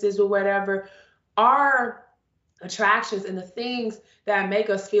experiences or whatever, our attractions and the things that make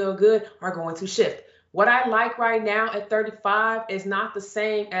us feel good are going to shift. What I like right now at 35 is not the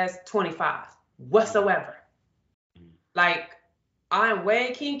same as 25 whatsoever. Like, I'm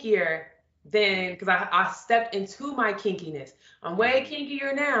way kinkier than, because I stepped into my kinkiness. I'm way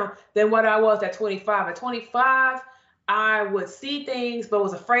kinkier now than what I was at 25. At 25, I would see things but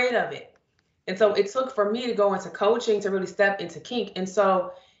was afraid of it. And so it took for me to go into coaching to really step into kink. And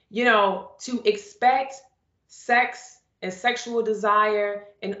so, to expect sex and sexual desire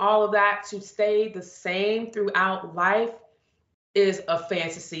and all of that to stay the same throughout life is a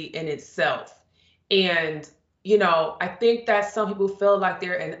fantasy in itself. And, I think that some people feel like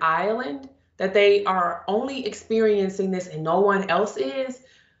they're an island, that they are only experiencing this and no one else is.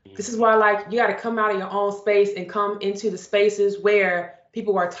 This is why, you got to come out of your own space and come into the spaces where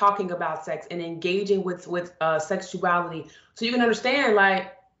people are talking about sex and engaging with sexuality. So you can understand,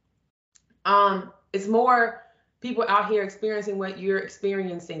 it's more people out here experiencing what you're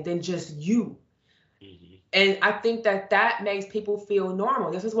experiencing than just you. And I think that makes people feel normal.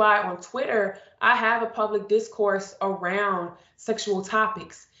 This is why on Twitter, I have a public discourse around sexual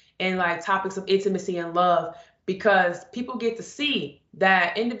topics and topics of intimacy and love, because people get to see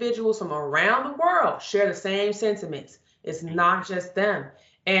that individuals from around the world share the same sentiments. It's not just them.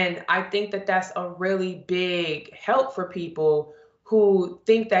 And I think that that's a really big help for people who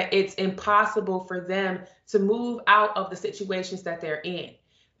think that it's impossible for them to move out of the situations that they're in.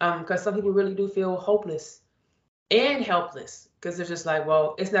 Because some people really do feel hopeless and helpless, because they're just like,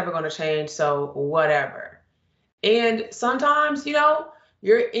 well, it's never going to change, so whatever. And sometimes,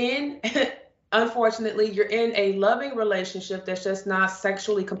 unfortunately, you're in a loving relationship that's just not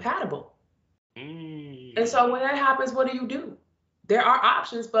sexually compatible. And so when that happens, what do? There are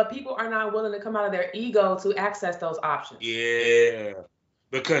options, but people are not willing to come out of their ego to access those options. Yeah,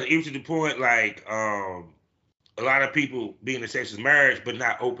 because even to the point, a lot of people be in a same-sex marriage, but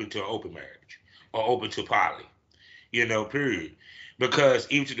not open to open marriage or open to poly, period. Because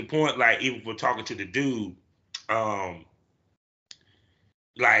even to the point, even if we're talking to the dude,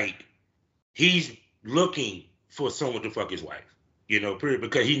 he's looking for someone to fuck his wife. period,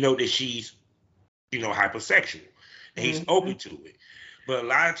 because he know that she's, hypersexual, and he's open to it. But a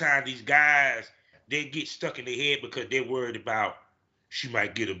lot of times these guys, they get stuck in their head because they're worried about she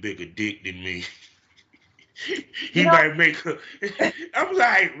might get a bigger dick than me. He might make her. I'm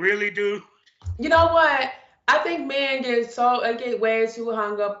like, really, dude? You know what? I think men get way too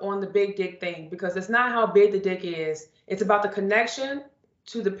hung up on the big dick thing, because it's not how big the dick is. It's about the connection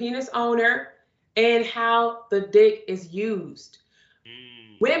to the penis owner and how the dick is used.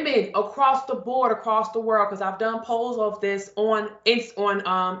 Women across the board, across the world, because I've done polls of this on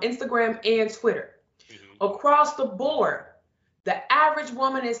Instagram and Twitter. Across the board, the average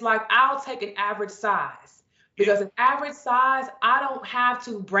woman is like, I'll take an average size, because an average size, I don't have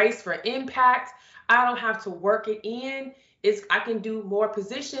to brace for impact. I don't have to work it in. I can do more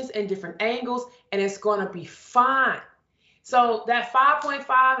positions and different angles, and it's going to be fine. So that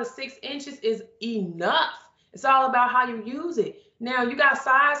 5.5 to 6 inches is enough. It's all about how you use it. Now, you got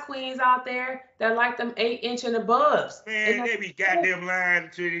size queens out there that like them 8-inch and aboves. Man, they be goddamn lying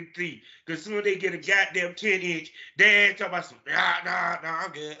to their teeth. Because soon they get a goddamn 10-inch, they ain't talking about some, nah,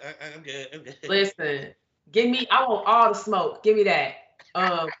 I'm good. Listen, I want all the smoke. Give me that.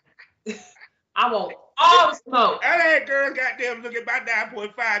 I want all the smoke. That girl goddamn look at my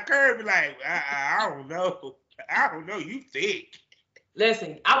 9.5 curve and like, I don't know. I don't know. You thick.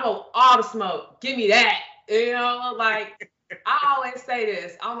 Listen, I want all the smoke. Give me that. Like, I always say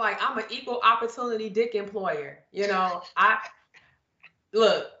this. I'm like, I'm an equal opportunity dick employer. I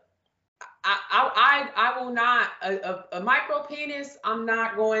will not, a micro penis, I'm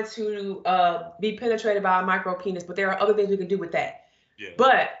not going to be penetrated by a micro penis, but there are other things we can do with that. Yeah.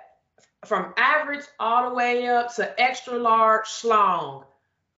 But from average all the way up to extra large schlong,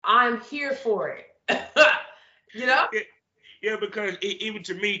 I'm here for it. Yeah, because even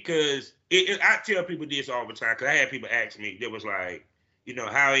to me, because I tell people this all the time, because I had people ask me, that was like,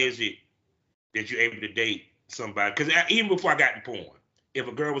 how is it that you're able to date somebody? Because even before I got in porn, if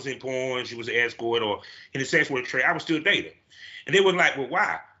a girl was in porn, she was an escort or in the sex work trade, I would still date her. And they were like, well,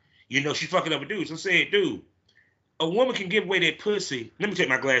 why? She's fucking up a dude. So I said, dude, a woman can give away that pussy. Let me take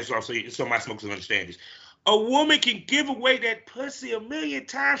my glasses off so my smokers understand this. A woman can give away that pussy 1,000,000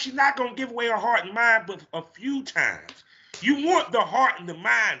 times. She's not going to give away her heart and mind but a few times. You want the heart and the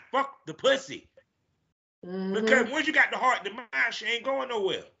mind. Fuck the pussy. Because once you got the heart and the mind, she ain't going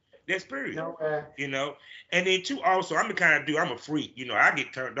nowhere. That's period. Nowhere. And then too, also, I'm the kind of dude, I'm a freak. I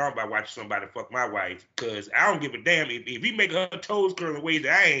get turned on by watching somebody fuck my wife, because I don't give a damn. If he make her toes curl in ways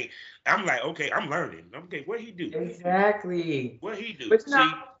that I ain't, I'm like, okay, I'm learning. Okay, what he do? Exactly. What he do? But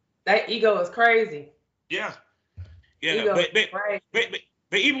that ego is crazy. Yeah.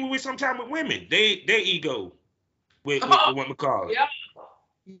 But even with sometimes with women, their ego with what we call it.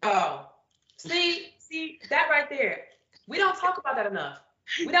 Yeah. See that right there. We don't talk about that enough.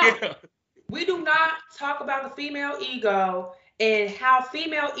 We don't. Yeah. We do not talk about the female ego and how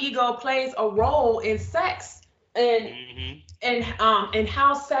female ego plays a role in sex and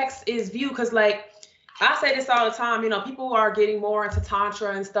how sex is viewed. Because like I say this all the time, people are getting more into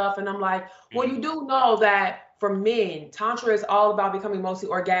tantra and stuff, and I'm like, well, you do know that for men, tantra is all about becoming mostly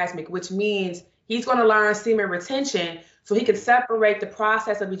orgasmic, which means he's going to learn semen retention so he can separate the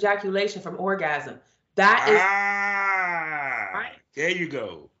process of ejaculation from orgasm. That is right. There you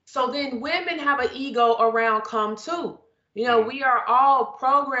go. So then women have an ego around cum too. We are all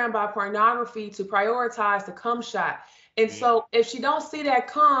programmed by pornography to prioritize the cum shot. And so if she don't see that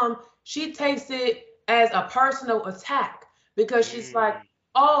cum, she takes it as a personal attack, because she's like,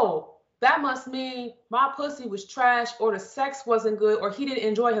 oh, that must mean my pussy was trash, or the sex wasn't good, or he didn't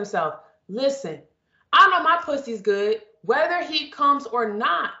enjoy himself. Listen, I know my pussy's good, whether he comes or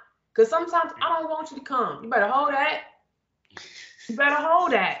not. Because sometimes I don't want you to come. You better hold that. You better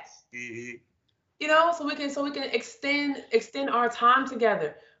hold that. So we can extend our time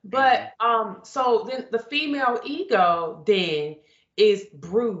together. But so then the female ego then is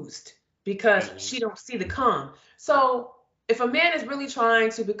bruised because she don't see the cum. So if a man is really trying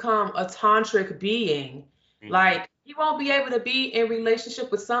to become a tantric being, like, he won't be able to be in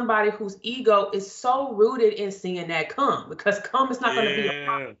relationship with somebody whose ego is so rooted in seeing that cum, because cum is not going to be a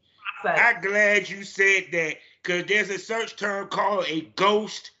process. I'm glad you said that, because there's a search term called a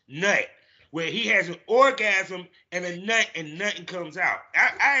ghost nut, where he has an orgasm and a nut and nothing comes out.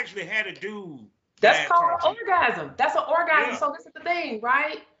 I actually had a dude. That's called orgasm. That's an orgasm. Yeah. So this is the thing,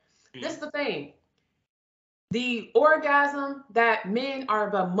 right? This is the thing. The orgasm that men are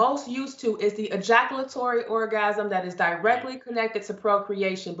the most used to is the ejaculatory orgasm that is directly connected to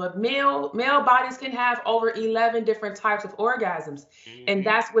procreation. But male bodies can have over 11 different types of orgasms, and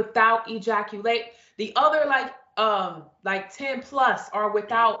that's without ejaculate. The other like like 10 plus are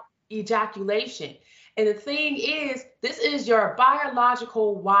without ejaculation. And the thing is, this is your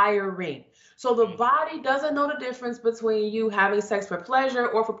biological wiring. So the body doesn't know the difference between you having sex for pleasure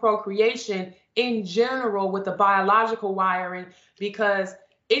or for procreation in general with the biological wiring, because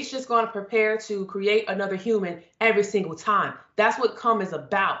it's just going to prepare to create another human every single time. That's what cum is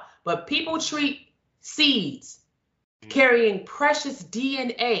about. But people treat seeds carrying precious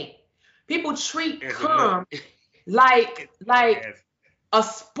DNA. People treat cum like a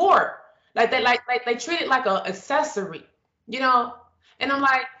sport. Like they treat it like an accessory, you know? And I'm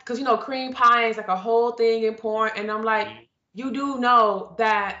like, because cream pie is like a whole thing in porn. And I'm like, you do know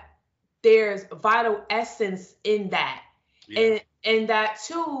that there's vital essence in that. Yeah. And that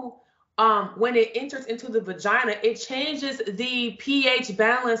too, when it enters into the vagina, it changes the pH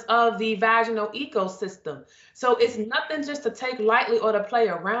balance of the vaginal ecosystem. So it's nothing just to take lightly or to play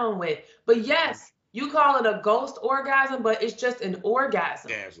around with. But yes, you call it a ghost orgasm, but it's just an orgasm.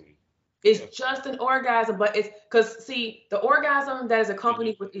 It's just an orgasm, but it's because, see, the orgasm that is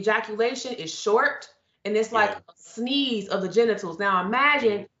accompanied with ejaculation is short, and it's like a sneeze of the genitals. Now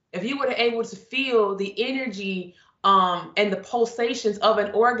imagine if you were able to feel the energy and the pulsations of an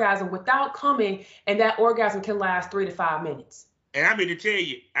orgasm without coming, and that orgasm can last 3 to 5 minutes. And I'm going to tell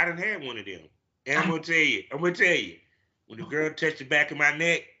you, I done had one of them. And I'm going to tell you, when the girl touched the back of my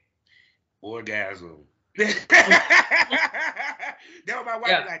neck, orgasm. That was my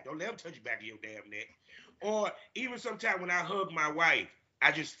wife was like, don't let him touch the back of your damn neck. Or even sometimes when I hug my wife,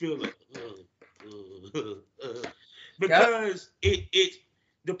 I just feel it. Because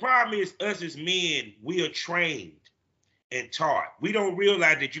the problem is, us as men, we are trained and taught. We don't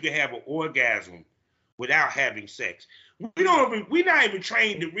realize that you can have an orgasm without having sex. We're not even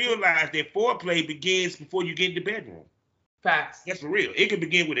trained to realize that foreplay begins before you get in the bedroom. Facts. That's for real. It could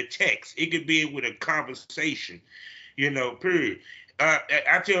begin with a text. It could begin with a conversation, period.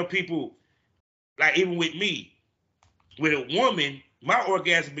 I tell people, like, even with me, with a woman, my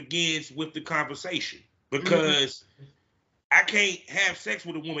orgasm begins with the conversation, because I can't have sex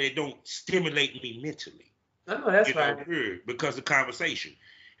with a woman that don't stimulate me mentally. Oh, that's right. Period, because of conversation.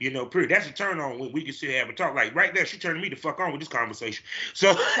 Period. That's a turn on when we can sit and have a talk. Like right there, she turning me the fuck on with this conversation.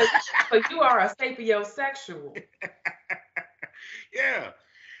 So you are a sapiosexual. Yeah.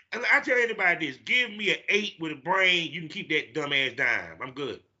 And I tell anybody this, give me an 8 with a brain, you can keep that dumbass dime. I'm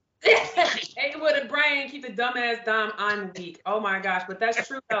good. 8 with a brain, keep the dumbass dime on weak. Oh my gosh, but that's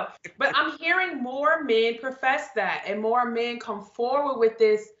true though. But I'm hearing more men profess that, and more men come forward with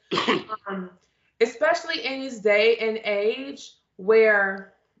this, especially in this day and age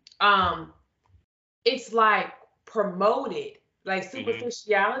where it's like promoted, like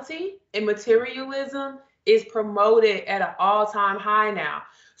superficiality and materialism is promoted at an all-time high now.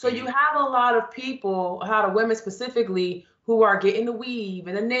 So you have a lot of people, a lot of women specifically, who are getting the weave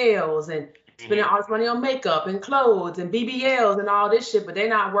and the nails and spending all this money on makeup and clothes and BBLs and all this shit, but they're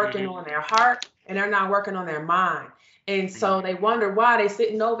not working on their heart and they're not working on their mind. And so they wonder why they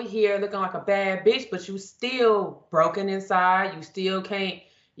sitting over here looking like a bad bitch, but you still broken inside. You still can't,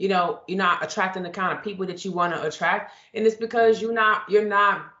 you're not attracting the kind of people that you want to attract. And it's because you're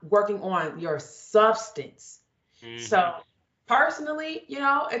not working on your substance. So personally,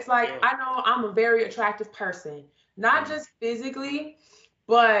 it's like, I know I'm a very attractive person, not just physically,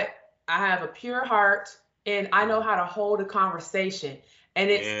 but I have a pure heart and I know how to hold a conversation. And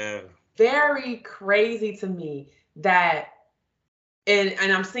it's very crazy to me that, and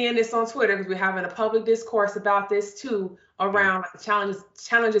I'm seeing this on Twitter because we're having a public discourse about this too, around the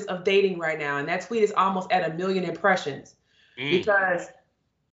challenges of dating right now. And that tweet is almost at 1 million impressions because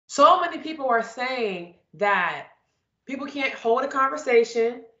so many people are saying that people can't hold a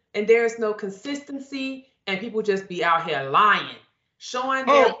conversation and there's no consistency and people just be out here lying, showing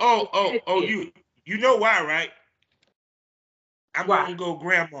you know why, right? I'm gonna go,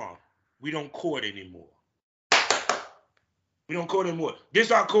 grandma, we don't court anymore. We don't court anymore.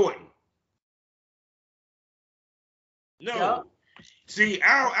 This our courting. No. Yep. See,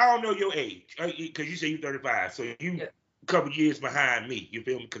 I don't know your age, because you say you're 35, so you a couple years behind me, you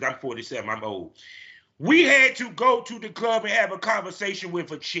feel me? Because I'm 47, I'm old. We had to go to the club and have a conversation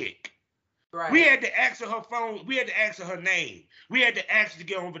with a chick. Right. We had to ask her her phone. We had to ask her her name. We had to ask her to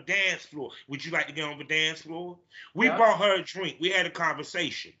get on the dance floor. Would you like to get on the dance floor? We bought her a drink. We had a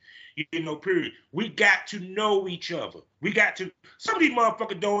conversation. Period. We got to know each other. Some of these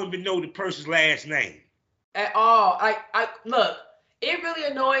motherfuckers don't even know the person's last name. At all. I look, it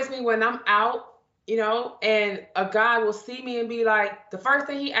really annoys me when I'm out, and a guy will see me and be like, the first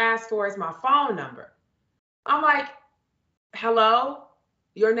thing he asks for is my phone number. I'm like, hello,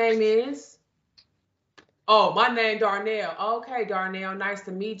 your name is? Oh, my name Darnell. Okay, Darnell, nice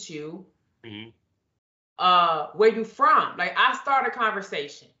to meet you. Mm-hmm. Where you from? Like, I start a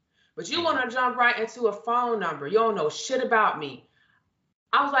conversation, but you want to jump right into a phone number. You don't know shit about me.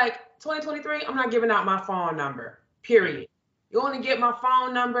 I was like, 2023, I'm not giving out my phone number, period. You only get my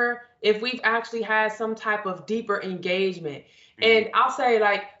phone number if we've actually had some type of deeper engagement. And I'll say,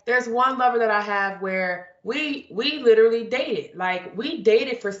 like, there's one lover that I have where we literally dated. Like, we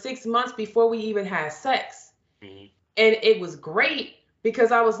dated for 6 months before we even had sex. And it was great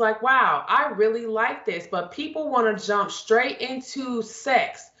because I was like, wow, I really like this. But people want to jump straight into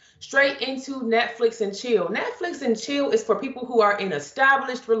sex, straight into Netflix and chill. Netflix and chill is for people who are in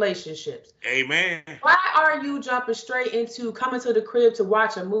established relationships. Amen. Why are you jumping straight into coming to the crib to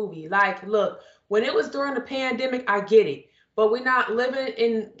watch a movie? Like, look, when it was during the pandemic, I get it. But we're not living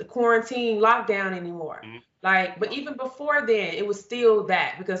in the quarantine lockdown anymore. Like, but even before then, it was still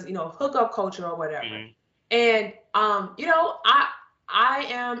that because, you know, hookup culture or whatever. And, you know, I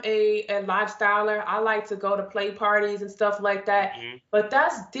am a lifestyler. I like to go to play parties and stuff like that. But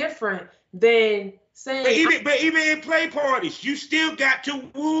that's different than saying. But even in play parties, you still got to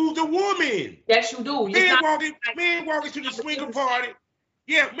woo the woman. Yes, you do. Men walking to the swinger party.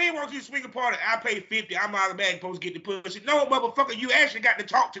 Yeah, men walking to the swinger party. I pay $50. I'm automatically supposed to get the pussy. No, motherfucker, you actually got to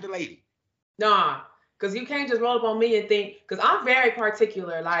talk to the lady. Nah, because you can't just roll up on me and think. Because I'm very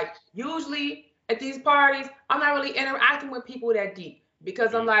particular. Like, usually at these parties, I'm not really interacting with people that deep.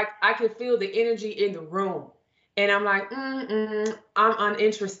 Because I'm like, I can feel the energy in the room. And I'm like, I'm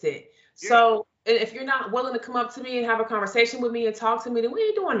uninterested. Yeah. So if you're not willing to come up to me and have a conversation with me and talk to me, then we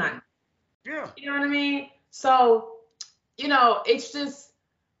ain't doing nothing. Yeah. You know what I mean? So, you know, it's just,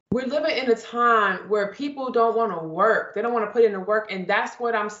 we're living in a time where people don't want to work. They don't want to put in the work. And that's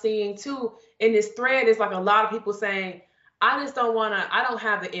what I'm seeing too. In this thread is like a lot of people saying, I don't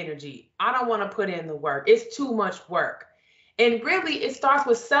have the energy. I don't want to put in the work. It's too much work. And really, it starts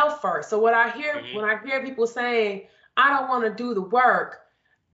with self first. So what I hear when I hear people saying, I don't want to do the work,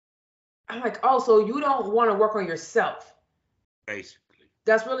 I'm like, oh, so you don't want to work on yourself. Basically.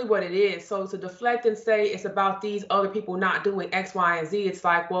 That's really what it is. So to deflect and say it's about these other people not doing X, Y, and Z, it's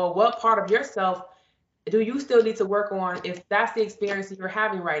like, well, what part of yourself do you still need to work on if that's the experience that you're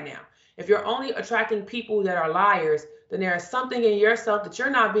having right now? If you're only attracting people that are liars, then there is something in yourself that you're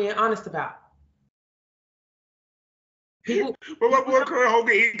not being honest about. But what boy Kurt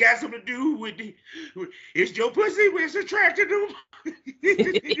it got something to do with it's your pussy it's attracting them.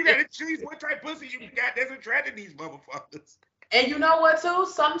 You gotta choose what type of pussy you got that's attracting these motherfuckers. And you know what too?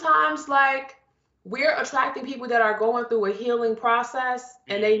 Sometimes like we're attracting people that are going through a healing process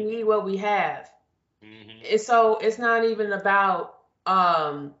and they need what we have. And so it's not even about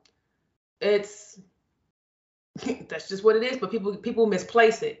it's that's just what it is, but people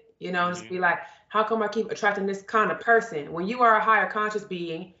misplace it, you know, just be like, how come I keep attracting this kind of person? When you are a higher conscious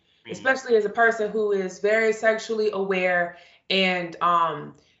being, especially as a person who is very sexually aware and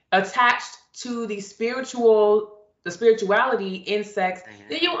attached to the spirituality in sex,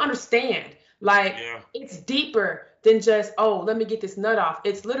 then you'll understand. Like, it's deeper than just, oh, let me get this nut off.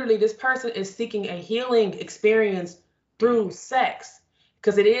 It's literally this person is seeking a healing experience through sex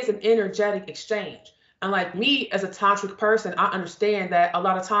because it is an energetic exchange. And like me as a tantric person, I understand that a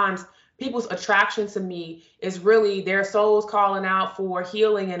lot of times people's attraction to me is really their souls calling out for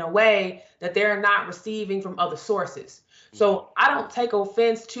healing in a way that they're not receiving from other sources. So I don't take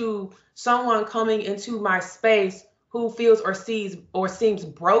offense to someone coming into my space who feels or sees or seems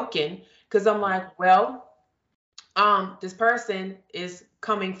broken, because I'm like, well, this person is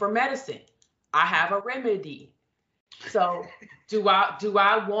coming for medicine. I have a remedy. So do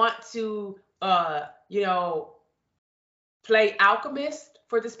I want to play alchemist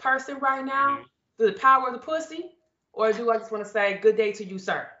for this person right now through the power of the pussy? Or do I just want to say good day to you,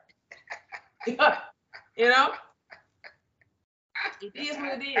 sir? You know? It is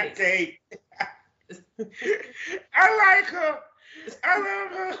what it is. Okay. I like her. I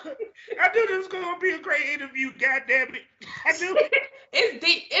love her. I knew this was going to be a great interview, God damn it. I knew it.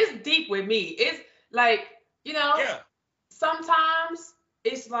 It's deep with me. It's like, sometimes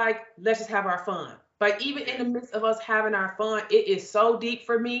it's like, let's just have our fun. Like, even in the midst of us having our fun, it is so deep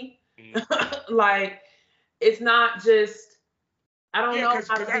for me. Like, it's not just, I don't know.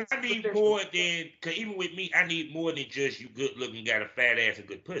 Because I need more than, because even with me, I need more than just you good looking, got a fat ass and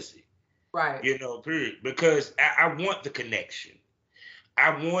good pussy. Right. Period. Because I want the connection. I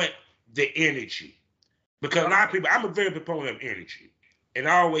want the energy. Because a lot of people, I'm a very proponent of energy. And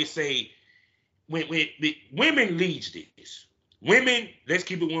I always say, when women leads this. Women, let's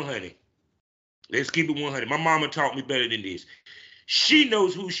keep it 100. Let's keep it 100. My mama taught me better than this. She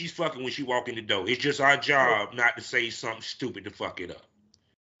knows who she's fucking when she walk in the door. It's just our job not to say something stupid to fuck it up.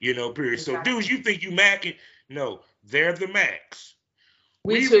 You know, period. Exactly. So dudes, you think you macking? No, they're the max.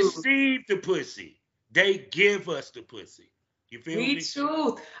 We receive the pussy. They give us the pussy. You feel me? We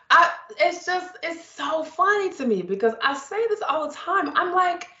choose. It's so funny to me because I say this all the time. I'm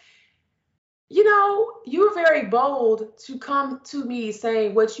like, you know, you're very bold to come to me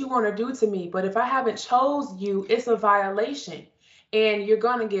saying what you want to do to me. But if I haven't chose you, it's a violation and you're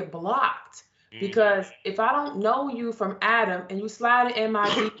going to get blocked. Because if I don't know you from Adam and you slide in my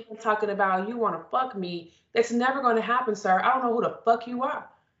DM talking about you want to fuck me, that's never going to happen, sir. I don't know who the fuck you are.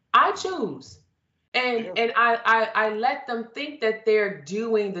 I choose. And I let them think that they're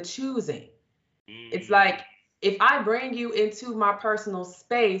doing the choosing. It's like, if I bring you into my personal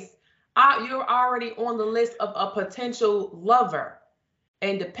space, you're already on the list of a potential lover.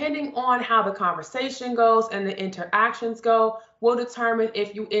 And depending on how the conversation goes and the interactions go, will determine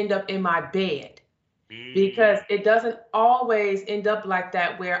if you end up in my bed. Because it doesn't always end up like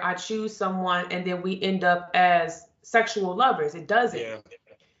that where I choose someone and then we end up as sexual lovers. It doesn't. Yeah.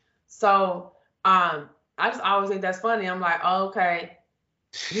 So I just always think that's funny. I'm like, oh, okay,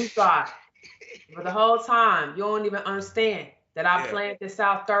 you thought for the whole time you don't even understand that I planned this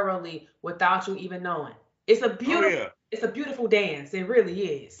out thoroughly without you even knowing. It's a beautiful, it's a beautiful dance. It really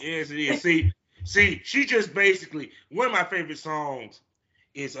is. Yes, it is. See, she just basically, one of my favorite songs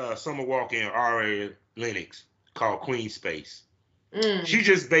is Summer Walker and Ari Lennox called Queen Space. She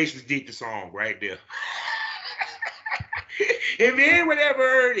just basically did the song right there. If anyone ever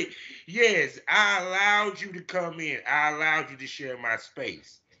heard it, yes, I allowed you to come in. I allowed you to share my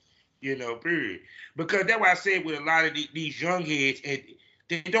space. You know, period. Because that's why I said with a lot of these young heads, and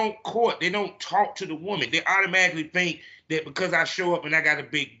they don't court, they don't talk to the woman. They automatically think that because I show up and I got a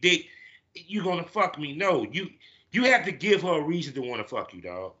big dick, you're gonna fuck me. No, you have to give her a reason to want to fuck you,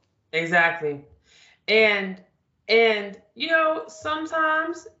 dog. Exactly. And you know,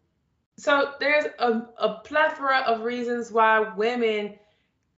 sometimes, so there's a plethora of reasons why women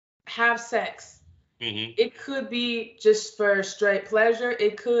have sex. It could be just for straight pleasure.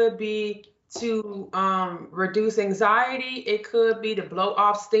 It could be to reduce anxiety. It could be to blow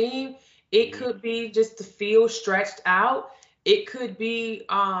off steam. It could be just to feel stretched out. It could be,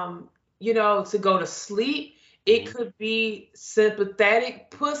 you know, to go to sleep. It could be sympathetic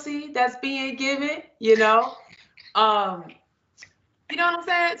pussy that's being given, you know. You know what I'm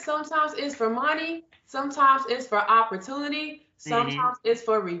saying? Sometimes it's for money. Sometimes it's for opportunity. Sometimes it's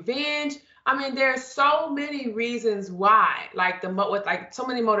for revenge. I mean, there's so many reasons why, like so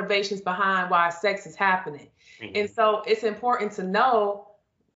many motivations behind why sex is happening. And so it's important to know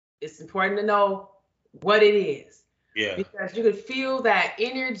what it is. Yeah. Because you can feel that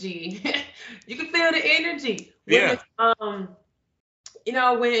energy. You can feel the energy. When you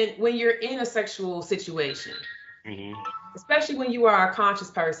know, when you're in a sexual situation. Especially when you are a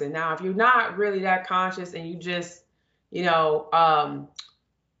conscious person. Now, if you're not really that conscious and you just, you know,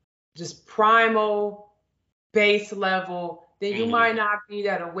 just primal base level, then you might not be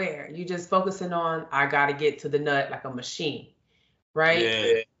that aware. You just focusing on, I got to get to the nut like a machine, right?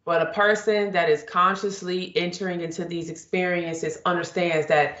 Yeah. But a person that is consciously entering into these experiences understands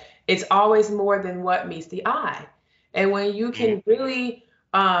that it's always more than what meets the eye. And when you can really,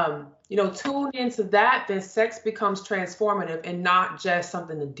 you know, tune into that, then sex becomes transformative and not just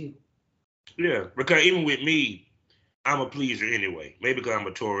something to do. Yeah, because even with me, I'm a pleaser anyway. Maybe because I'm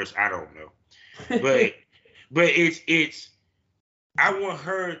a Taurus, I don't know. But it's I want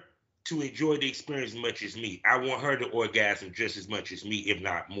her to enjoy the experience as much as me. I want her to orgasm just as much as me, if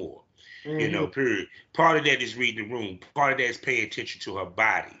not more. You know, period. Part of that is reading the room. Part of that is paying attention to her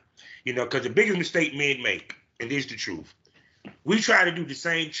body. You know, because the biggest mistake men make, and this is the truth, we try to do the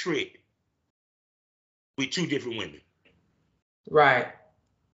same trick with two different women. Right.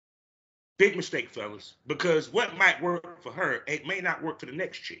 Big mistake, fellas, because what might work for her, it may not work for the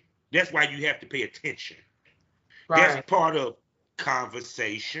next chick. That's why you have to pay attention. Right. That's part of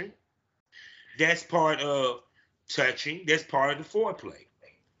conversation. That's part of touching. That's part of the foreplay.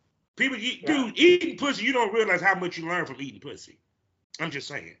 People, dude, eating pussy, you don't realize how much you learn from eating pussy. I'm just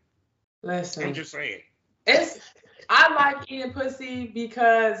saying. Listen. I'm just saying. I like eating pussy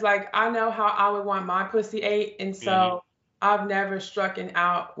because, like, I know how I would want my pussy ate, and so I've never strucken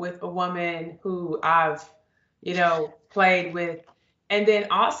out with a woman who I've, you know, played with. And then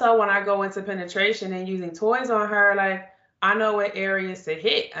also when I go into penetration and using toys on her, like, I know what areas to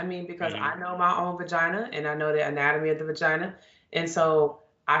hit. I mean, because I know my own vagina and I know the anatomy of the vagina. And so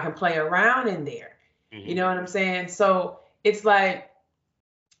I can play around in there. You know what I'm saying? So it's like,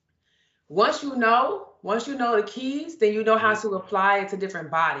 once you know, once you know the keys, then you know how to apply it to different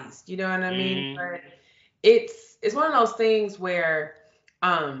bodies. You know what I mean? Mm-hmm. But it's one of those things where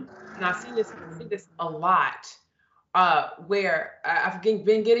and I see this a lot. Where I've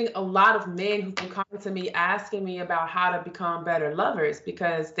been getting a lot of men who can come to me asking me about how to become better lovers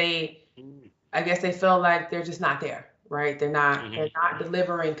because I guess they feel like they're just not there, right? They're not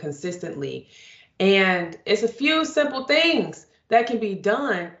delivering consistently. And it's a few simple things that can be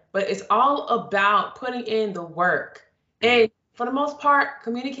done, but it's all about putting in the work. And for the most part,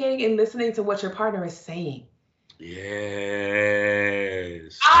 communicating and listening to what your partner is saying. Yes.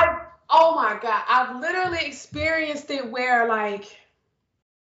 Oh my God, I've literally experienced it where like,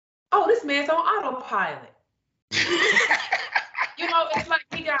 oh, this man's on autopilot. You know, it's like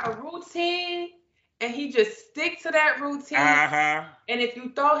he got a routine and he just sticks to that routine. Uh-huh. And if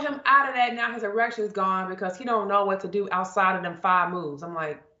you throw him out of that, now his erection is gone because he don't know what to do outside of them 5 moves. I'm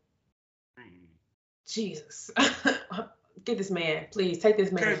like, Jesus, get this man, please take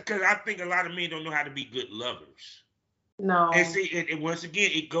this man. Because I think a lot of men don't know how to be good lovers. No. And see, and once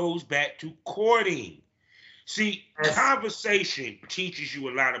again, it goes back to courting. See, conversation teaches you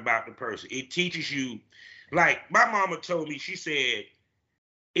a lot about the person. It teaches you, like my mama told me, she said,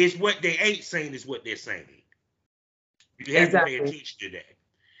 it's what they ain't saying is what they're saying. You have to pay attention to that.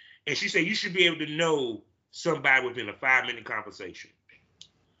 And she said, you should be able to know somebody within a 5-minute conversation.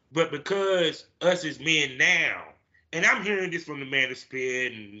 But because us as men now, and I'm hearing this from the Manosphere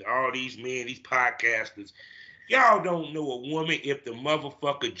and all these men, these podcasters, y'all don't know a woman if the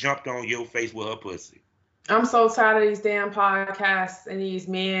motherfucker jumped on your face with her pussy. I'm so tired of these damn podcasts and these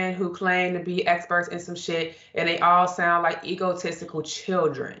men who claim to be experts in some shit and they all sound like egotistical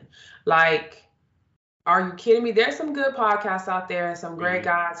children. Like, are you kidding me? There's some good podcasts out there and some great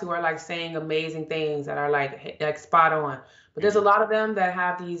guys who are like saying amazing things that are like spot on. But there's a lot of them that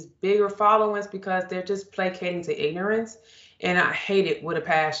have these bigger followings because they're just placating to ignorance. And I hate it with a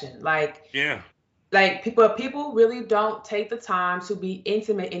passion. Like, yeah. Like people really don't take the time to be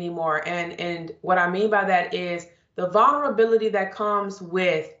intimate anymore. And what I mean by that is the vulnerability that comes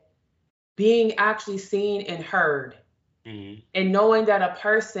with being actually seen and heard. And knowing that a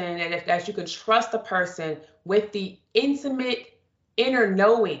person, and that you can trust a person with the intimate inner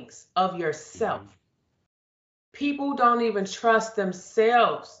knowings of yourself. People don't even trust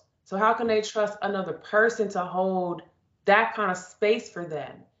themselves. So how can they trust another person to hold that kind of space for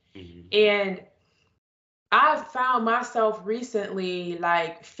them? And I've found myself recently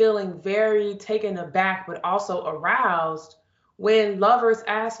like feeling very taken aback, but also aroused when lovers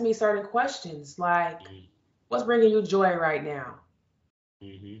ask me certain questions like, what's bringing you joy right now?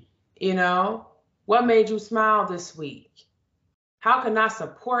 You know, what made you smile this week? How can I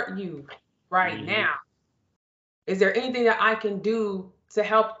support you right now? Is there anything that I can do to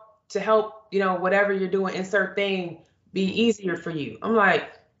help, you know, whatever you're doing, insert thing, be easier for you? I'm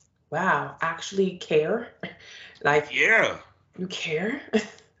like, wow, actually care? Like, yeah, you care?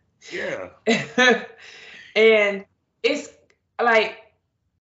 Yeah. And it's like,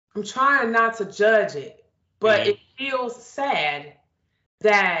 I'm trying not to judge it, but it feels sad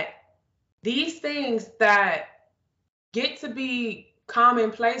that these things that get to be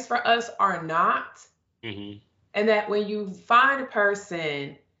commonplace for us are not. And that when you find a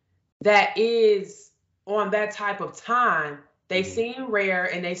person that is on that type of time, they seem rare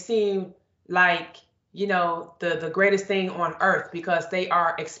and they seem like, you know, the greatest thing on earth because they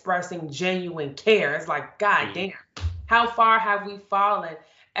are expressing genuine care. It's like, God damn, how far have we fallen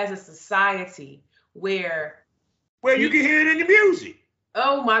as a society where you can hear it in the music?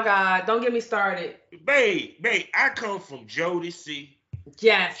 Oh my God, don't get me started. Babe, I come from Jodeci.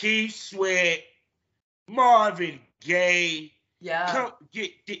 Yes. Keith Sweat, Marvin Gaye. Yeah.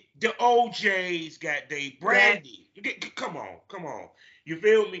 The OJs got they Brandy. Yeah. Come on. You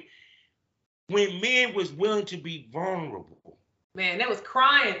feel me? When men was willing to be vulnerable. Man, they was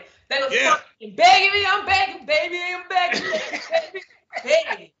crying. They was fucking begging me. I'm begging, baby. I'm begging, baby.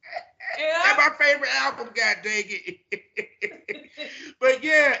 Begging. Yeah. That's my favorite album, god dang it. But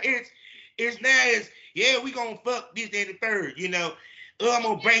yeah, it's now we gonna fuck this and the third, you know. I'm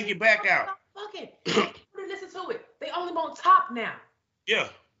gonna bring you back out. Fuck it. Listen to it. They only want top now. Yeah.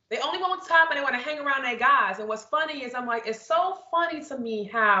 They only want top and they want to hang around their guys. And what's funny is I'm like, it's so funny to me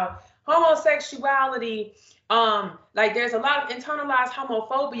how homosexuality, like there's a lot of internalized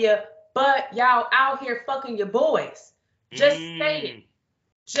homophobia, but y'all out here fucking your boys. Just say it.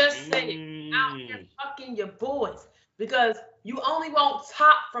 Just say it. Out here fucking your boys. Because you only want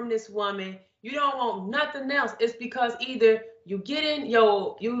top from this woman. You don't want nothing else. It's because either you get in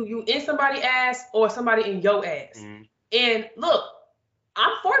you in somebody's ass or somebody in your ass. And look,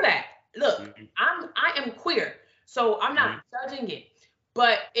 I'm for that. Look, I am queer, so I'm not judging it.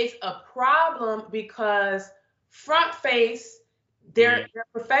 But it's a problem because front face, they're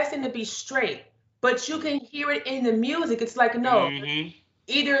professing to be straight, but you can hear it in the music. It's like, no,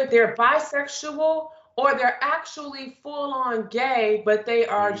 either they're bisexual or they're actually full on gay, but they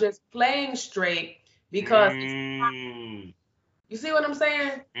are just playing straight because you see what I'm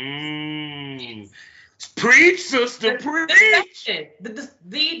saying? Preach, sister, preach.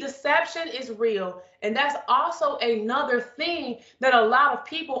 The deception is real. And that's also another thing that a lot of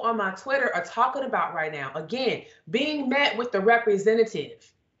people on my Twitter are talking about right now. Again, being met with the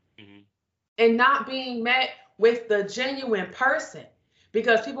representative and not being met with the genuine person,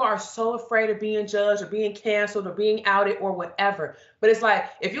 because people are so afraid of being judged or being canceled or being outed or whatever. But it's like,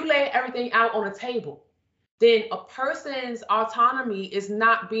 if you lay everything out on the table, then a person's autonomy is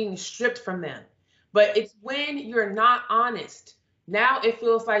not being stripped from them. But it's when you're not honest. Now it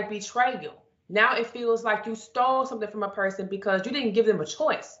feels like betrayal. Now it feels like you stole something from a person because you didn't give them a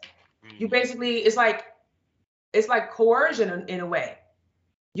choice. You basically, it's like coercion in a way.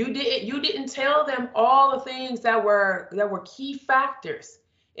 You didn't tell them all the things that were key factors.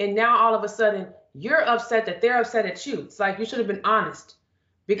 And now all of a sudden you're upset that they're upset at you. It's like you should have been honest,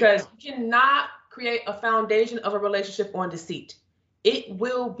 because you cannot create a foundation of a relationship on deceit. It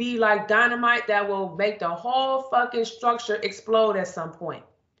will be like dynamite that will make the whole fucking structure explode at some point.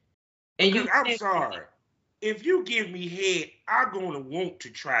 And I'm sorry. If you give me head, I'm gonna want to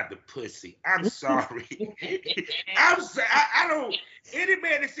try the pussy. I'm sorry. I don't. Any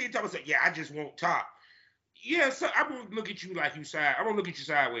man that see top say, yeah, I just want top. Yeah, so I'm gonna look at you like you side. I'm gonna look at you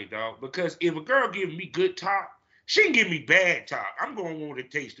sideways, dog. Because if a girl gives me good top, she can give me bad top. I'm gonna want to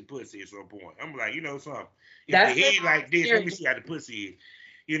taste the pussy at some point. I'm like, you know something. If the head like this, let me see how the pussy is.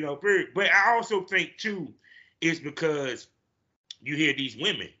 You know, but I also think too, it's because you hear these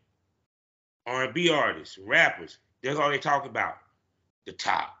women, R&B artists, rappers, that's all they talk about. The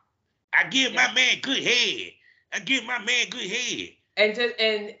top. I give my man good head. I give my man good head. And just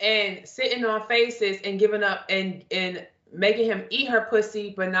and sitting on faces and giving up and making him eat her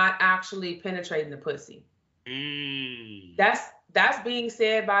pussy, but not actually penetrating the pussy. That's being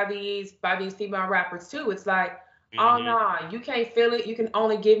said by these female rappers too. It's like, oh no, you can't feel it. You can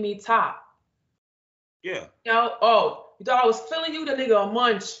only give me top. Yeah. You know, oh, you thought I was feeling you, the nigga a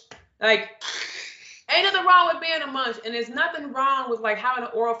munch. Like, ain't nothing wrong with being a munch, and there's nothing wrong with like having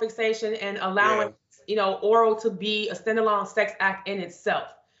an oral fixation and allowing oral to be a standalone sex act in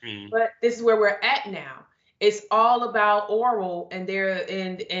itself. But this is where we're at now. It's all about oral and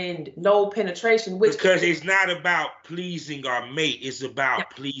no penetration. Because it's not about pleasing our mate. It's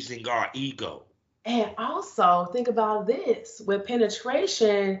about pleasing our ego. And also think about this. With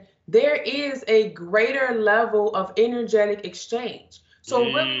penetration, there is a greater level of energetic exchange. So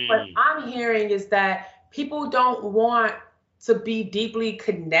really what I'm hearing is that people don't want to be deeply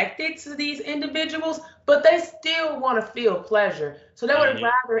connected to these individuals, but they still want to feel pleasure. So they would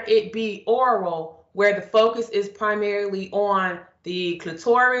rather it be oral, where the focus is primarily on the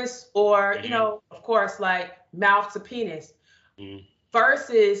clitoris or, of course, like mouth to penis,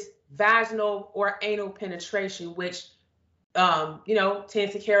 versus vaginal or anal penetration, which,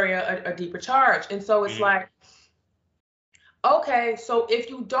 tends to carry a deeper charge. And so it's like, okay, so if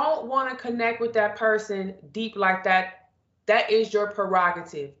you don't want to connect with that person deep like that, that is your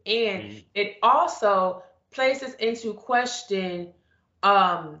prerogative. And it also places into question,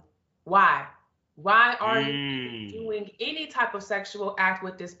 why? Why are you doing any type of sexual act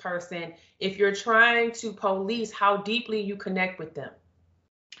with this person if you're trying to police how deeply you connect with them?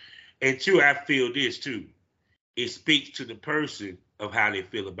 And two, I feel this too. It speaks to the person of how they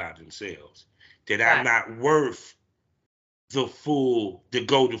feel about themselves. That I'm not worth to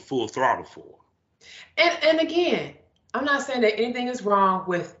go the full throttle for. And again, I'm not saying that anything is wrong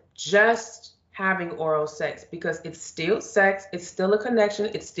with just having oral sex, because it's still sex, it's still a connection,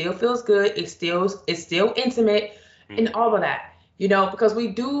 it still feels good, it's still intimate, and all of that, because we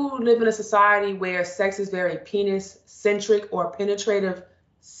do live in a society where sex is very penis centric or penetrative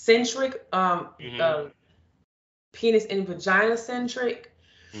centric, penis and vagina centric.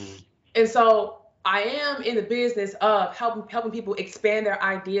 And so I am in the business of helping people expand their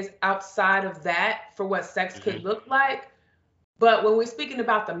ideas outside of that for what sex could look like. But when we're speaking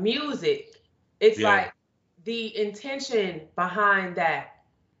about the music, it's like the intention behind that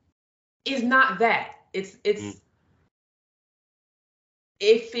is not that. It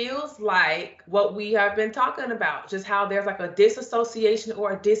feels like what we have been talking about, just how there's like a disassociation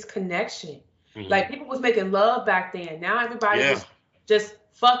or a disconnection. Like people was making love back then. Now everybody is just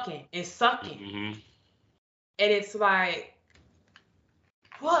fucking and sucking. And it's like,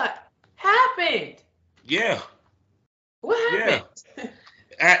 what happened? Yeah. What happened?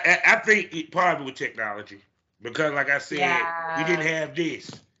 Yeah. I think it probably with technology. Because like I said, we didn't Yeah. have this.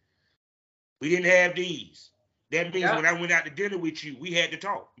 We didn't have these. That means when Yep. I went out to dinner with you, we had to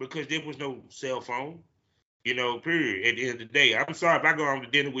talk because there was no cell phone. Period. At the end of the day, I'm sorry if I go on to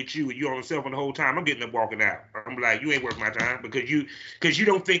dinner with you and you're on the cell phone the whole time. I'm getting up walking out. I'm like, you ain't worth my time because you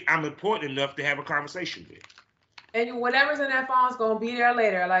don't think I'm important enough to have a conversation with. And whatever's in that phone is gonna be there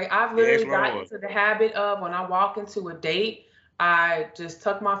later. Like I've Yes, literally gotten Lord. into the habit of when I walk into a date, I just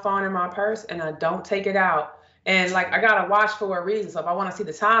tuck my phone in my purse and I don't take it out. And like I gotta watch for a reason. So if I want to see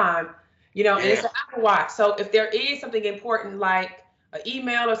the time, and it's Yeah. an Apple Watch. So if there is something important like an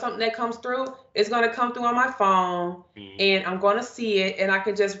email or something that comes through, it's gonna come through on my phone and I'm gonna see it and I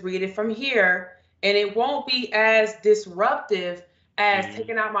can just read it from here. And it won't be as disruptive as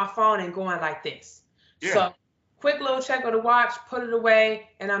taking out my phone and going like this. Yeah. So quick little check of the watch, put it away,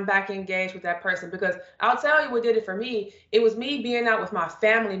 and I'm back engaged with that person. Because I'll tell you what did it for me. It was me being out with my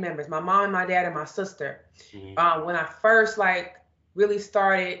family members, my mom, my dad, and my sister. When I first really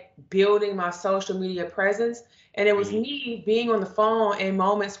started building my social media presence, and it was me being on the phone in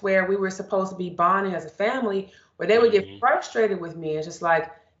moments where we were supposed to be bonding as a family, where they would get frustrated with me and just like,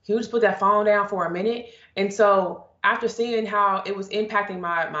 can you just put that phone down for a minute? And so after seeing how it was impacting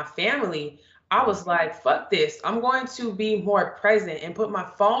my family, I was like, fuck this. I'm going to be more present and put my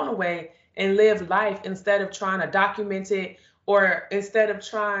phone away and live life instead of trying to document it or instead of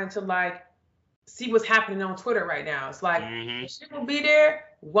trying to see what's happening on Twitter right now. It's like, the shit will be there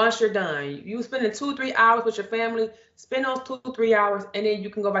once you're done. You spending 2-3 hours with your family, spend those 2-3 hours, and then you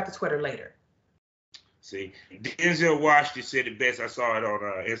can go back to Twitter later. See, Denzel Washington said it best. I saw it on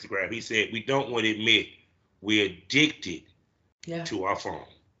Instagram. He said, we don't want to admit we're addicted to our phone.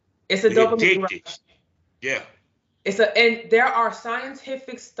 It's a dopamine rush. Yeah. And there are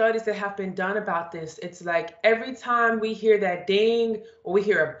scientific studies that have been done about this. It's like every time we hear that ding or we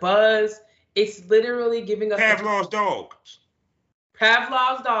hear a buzz, it's literally giving us Pavlov's dog.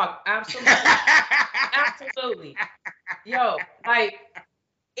 Pavlov's dog, absolutely. Absolutely. Yo,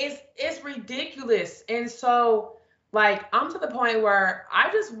 it's ridiculous. And so I'm to the point where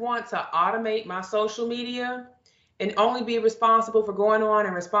I just want to automate my social media and only be responsible for going on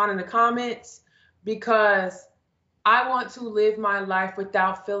and responding to comments because I want to live my life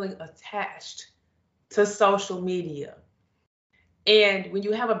without feeling attached to social media. And when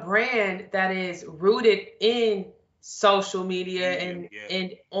you have a brand that is rooted in social media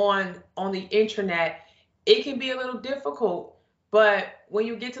and on the internet, it can be a little difficult. But when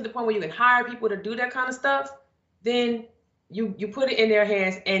you get to the point where you can hire people to do that kind of stuff, then you put it in their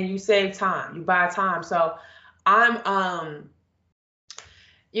hands and you save time. You buy time. So I'm I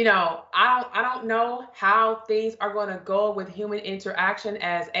don't know how things are going to go with human interaction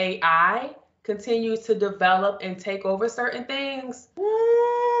as AI continues to develop and take over certain things.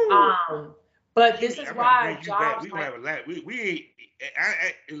 But this is why jobs we gonna have a lot.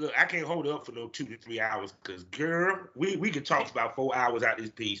 Look, I can't hold up for no 2 to 3 hours because girl, we could talk about 4 hours out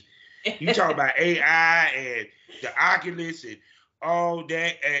this piece. You talk about AI and the Oculus and all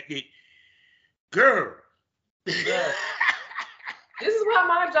that and girl. This is why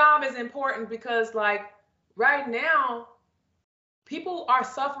my job is important because right now, people are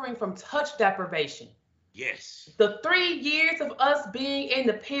suffering from touch deprivation. Yes. The 3 years of us being in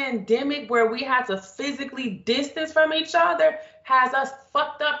the pandemic where we had to physically distance from each other has us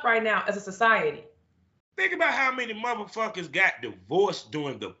fucked up right now as a society. Think about how many motherfuckers got divorced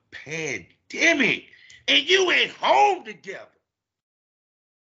during the pandemic and you ain't home together.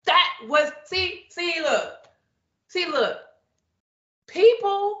 That was, look.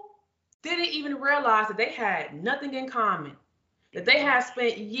 People didn't even realize that they had nothing in common, that they had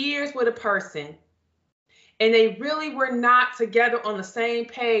spent years with a person and they really were not together on the same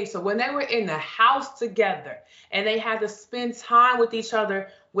page. So when they were in the house together and they had to spend time with each other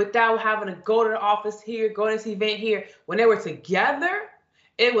without having to go to the office here, go to this event here, when they were together,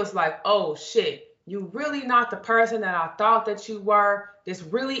 it was like, oh shit, you really not the person that I thought that you were. This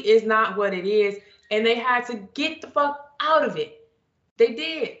really is not what it is. And they had to get the fuck out of it. They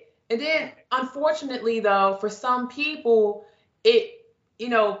did. And then, unfortunately, though, for some people, it,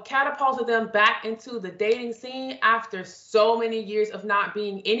 catapulted them back into the dating scene after so many years of not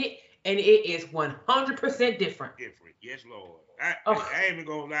being in it. And it is 100% different. Yes, Lord. I ain't even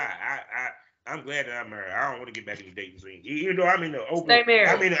gonna lie. I'm glad that I'm married. I don't want to get back in the dating scene. I'm in the open. Stay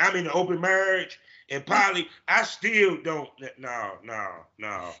married. I'm in the open marriage and poly. I still don't. No.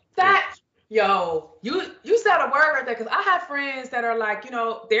 Yo, you said a word right there because I have friends that are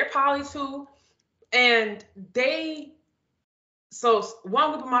they're poly too, and they so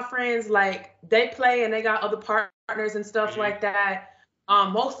one group of my friends, like they play and they got other partners and stuff Mm-hmm. like that,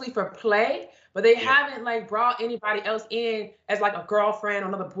 mostly for play, but they Yeah. haven't like brought anybody else in as like a girlfriend or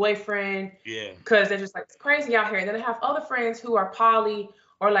another boyfriend, Yeah. because they're just like, it's crazy out here. And then I have other friends who are poly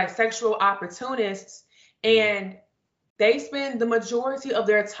or like sexual opportunists, and they spend the majority of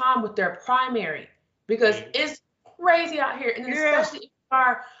their time with their primary, because it's crazy out here. And then Yeah. especially if you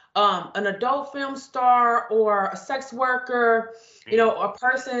are an adult film star or a sex worker, you know, a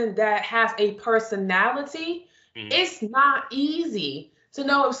person that has a personality, it's not easy to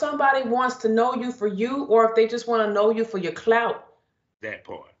know if somebody wants to know you for you or if they just want to know you for your clout. That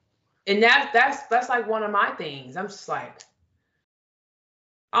part. And that's like one of my things. I'm just like,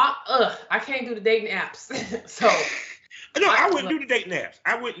 I can't do the dating apps. So no, I wouldn't do the dating apps.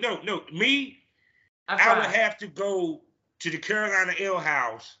 I wouldn't. No. Me, I would have to go to the Carolina Ale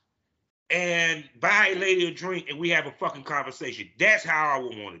House and buy a lady a drink and we have a fucking conversation. That's how I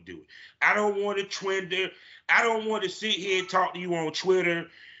would want to do it. I don't want to Twinder. I don't want to sit here and talk to you on Twitter.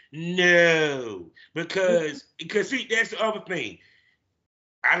 No, because see, that's the other thing.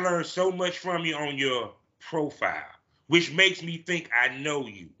 I learned so much from you on your profile, which makes me think I know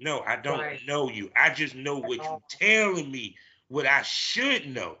you. No, I don't know you. I just know what you're telling me, what I should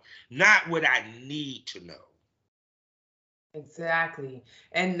know, not what I need to know. Exactly.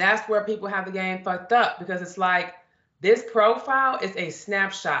 And that's where people have the game fucked up, because it's like, this profile is a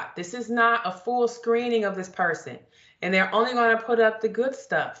snapshot. This is not a full screening of this person. And they're only going to put up the good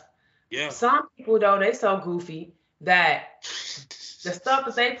stuff. Yeah. Some people, though, they so goofy that the stuff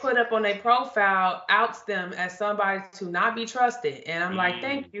that they put up on their profile outs them as somebody to not be trusted. And I'm like,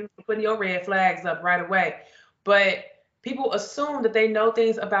 thank you for putting your red flags up right away. But people assume that they know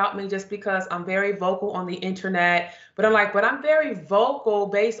things about me just because I'm very vocal on the internet. But I'm like, but I'm very vocal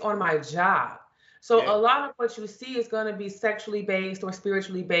based on my job. So a lot of what you see is going to be sexually based or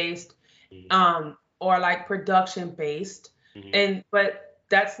spiritually based, or like production based. But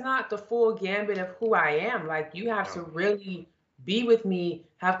that's not the full gambit of who I am. Like, you have to really be with me,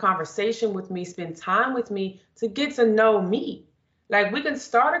 have conversation with me, spend time with me to get to know me. Like, we can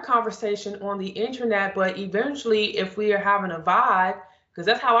start a conversation on the internet, but eventually, if we are having a vibe, because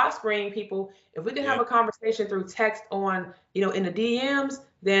that's how I screen people, if we can have a conversation through text on, you know, in the DMs,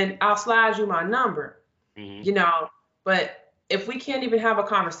 then I'll slide you my number, you know. But if we can't even have a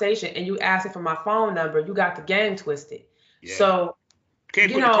conversation and you asking for my phone number, you got the game twisted. So,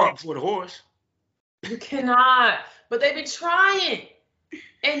 can't put the cart before the horse. You cannot. But they be trying.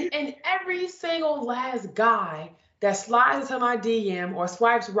 And every single last guy that slides into my DM or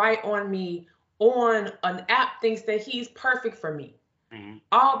swipes right on me on an app thinks that he's perfect for me.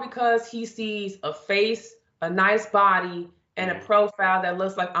 All because he sees a face, a nice body, and a profile that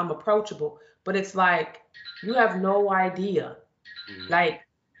looks like I'm approachable. But it's like, you have no idea. Like,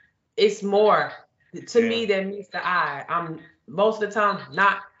 it's more to me than meets the eye. I'm most of the time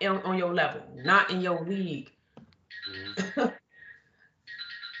not on your level, not in your league.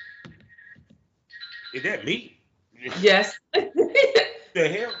 Is that me? Yes. The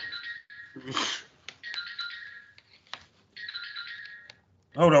hell?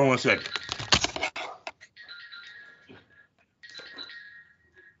 Hold on one second.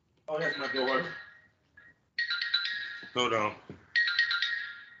 Oh, that's my door. Hold on.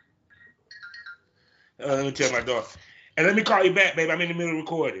 Let me tell my daughter. And let me call you back, baby. I'm in the middle of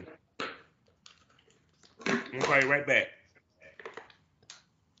recording. I'm gonna call you right back.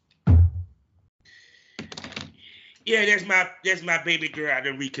 Yeah, that's my baby girl I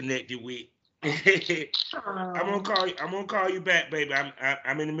done reconnected with. I'm gonna call you back, baby.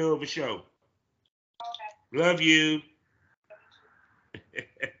 I'm in the middle of a show. Okay. Love you.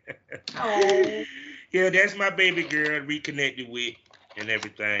 Yeah, that's my baby girl reconnected with and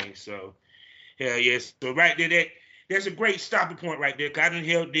everything. So hell yes. So right there, that's a great stopping point right there. Cause I done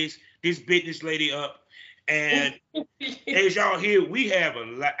held this business lady up. And as y'all hear, we have a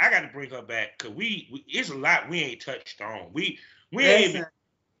lot. I got to bring her back because we it's a lot we ain't touched on. We ain't even,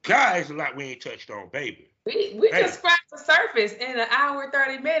 guys, a lot we ain't touched on, baby. We just scratched the surface in an hour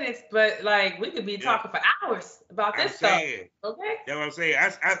 30 minutes, but like we could be talking for hours about this stuff. Okay, that's what I'm saying.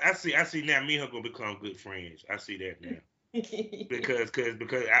 I see now. Me and her gonna become good friends. I see that now. because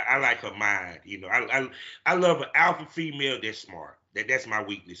I like her mind. You know, I love an alpha female that's smart. That's my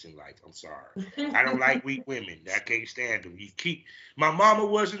weakness in life. I'm sorry. I don't like weak women. I can't stand them. My mama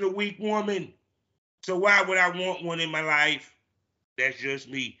wasn't a weak woman, so why would I want one in my life? That's just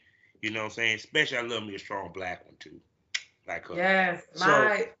me. You know what I'm saying? Especially I love me a strong black one too, like her. Yes,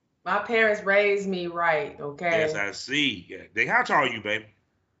 my parents raised me right. Okay. Yes, I see. Yeah. How tall are you, baby?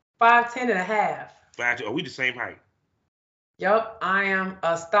 5'10" and a half. 5'10". Are we the same height? Yup, I am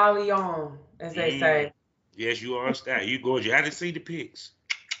a stallion, as they say. Yes, you are a star. You gorgeous. I didn't see the pics.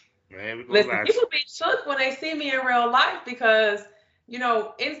 Man, we're gonna Listen, lie. people be shook when they see me in real life because,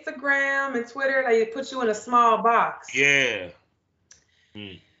 Instagram and Twitter, they put you in a small box. Yeah.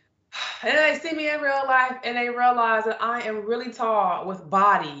 Mm. And they see me in real life and they realize that I am really tall with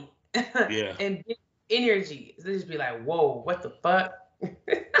body Yeah. and big energy. So they just be like, whoa, what the fuck?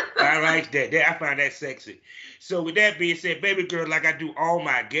 I like that. I find that sexy. So with that being said, baby girl, like I do all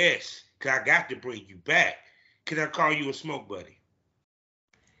my guests, cause I got to bring you back. Can I call you a smoke buddy?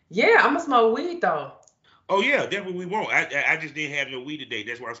 Yeah, I'm gonna smoke weed though. Oh yeah, that's what we want. I just didn't have no weed today.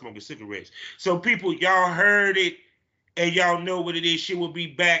 That's why I'm smoking cigarettes. So people, y'all heard it, and y'all know what it is. She will be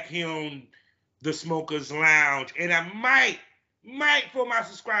back here on the Smokers Lounge, and I might for my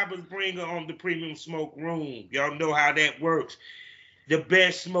subscribers bring her on the Premium Smoke Room. Y'all know how that works. The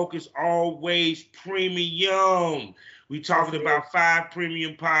best smoke is always premium. We talking about 5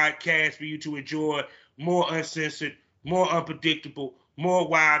 premium podcasts for you to enjoy. More uncensored, more unpredictable, more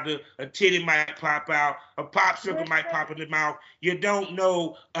wilder. A titty might pop out. A popsicle might pop in the mouth. You don't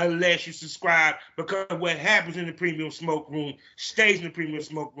know unless you subscribe, because what happens in the Premium Smoke Room stays in the Premium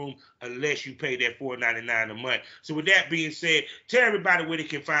Smoke Room unless you pay that $4.99 a month. So with that being said, tell everybody where they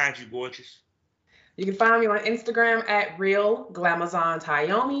can find you, gorgeous. You can find me on Instagram at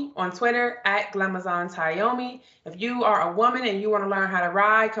RealGlamazonTayomi, on Twitter at GlamazonTayomi. If you are a woman and you want to learn how to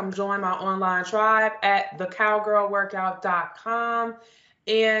ride, come join my online tribe at thecowgirlworkout.com.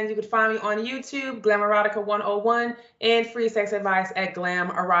 And you can find me on YouTube, Glamerotica 101, and free sex advice at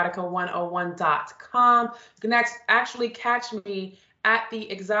glamerotica101.com. You can actually catch me at the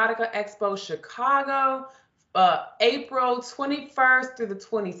Exotica Expo Chicago, April 21st through the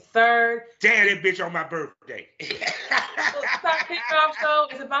 23rd. Damn, that bitch on my birthday. Kickoff show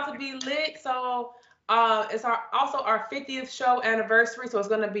is about to be lit. So it's also our 50th show anniversary. So it's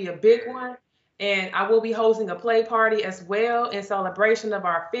going to be a big one. And I will be hosting a play party as well in celebration of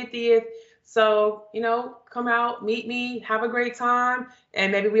our 50th. So, come out, meet me, have a great time,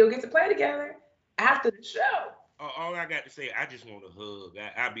 and maybe we'll get to play together after the show. All I got to say, I just want a hug.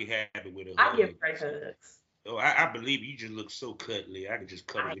 I'll be happy with a hug. I give great hugs. Oh, I believe you just look so cuddly. I could just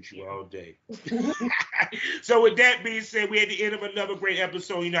cuddle with you all day. So with that being said, we're at the end of another great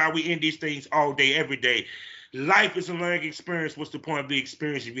episode. You know how we end these things all day, every day. Life is a learning experience. What's the point of the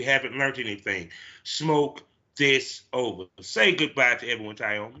experience if you haven't learned anything? Smoke this over. Say goodbye to everyone,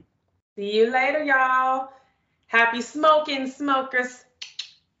 Tayomi. See you later, y'all. Happy smoking, smokers.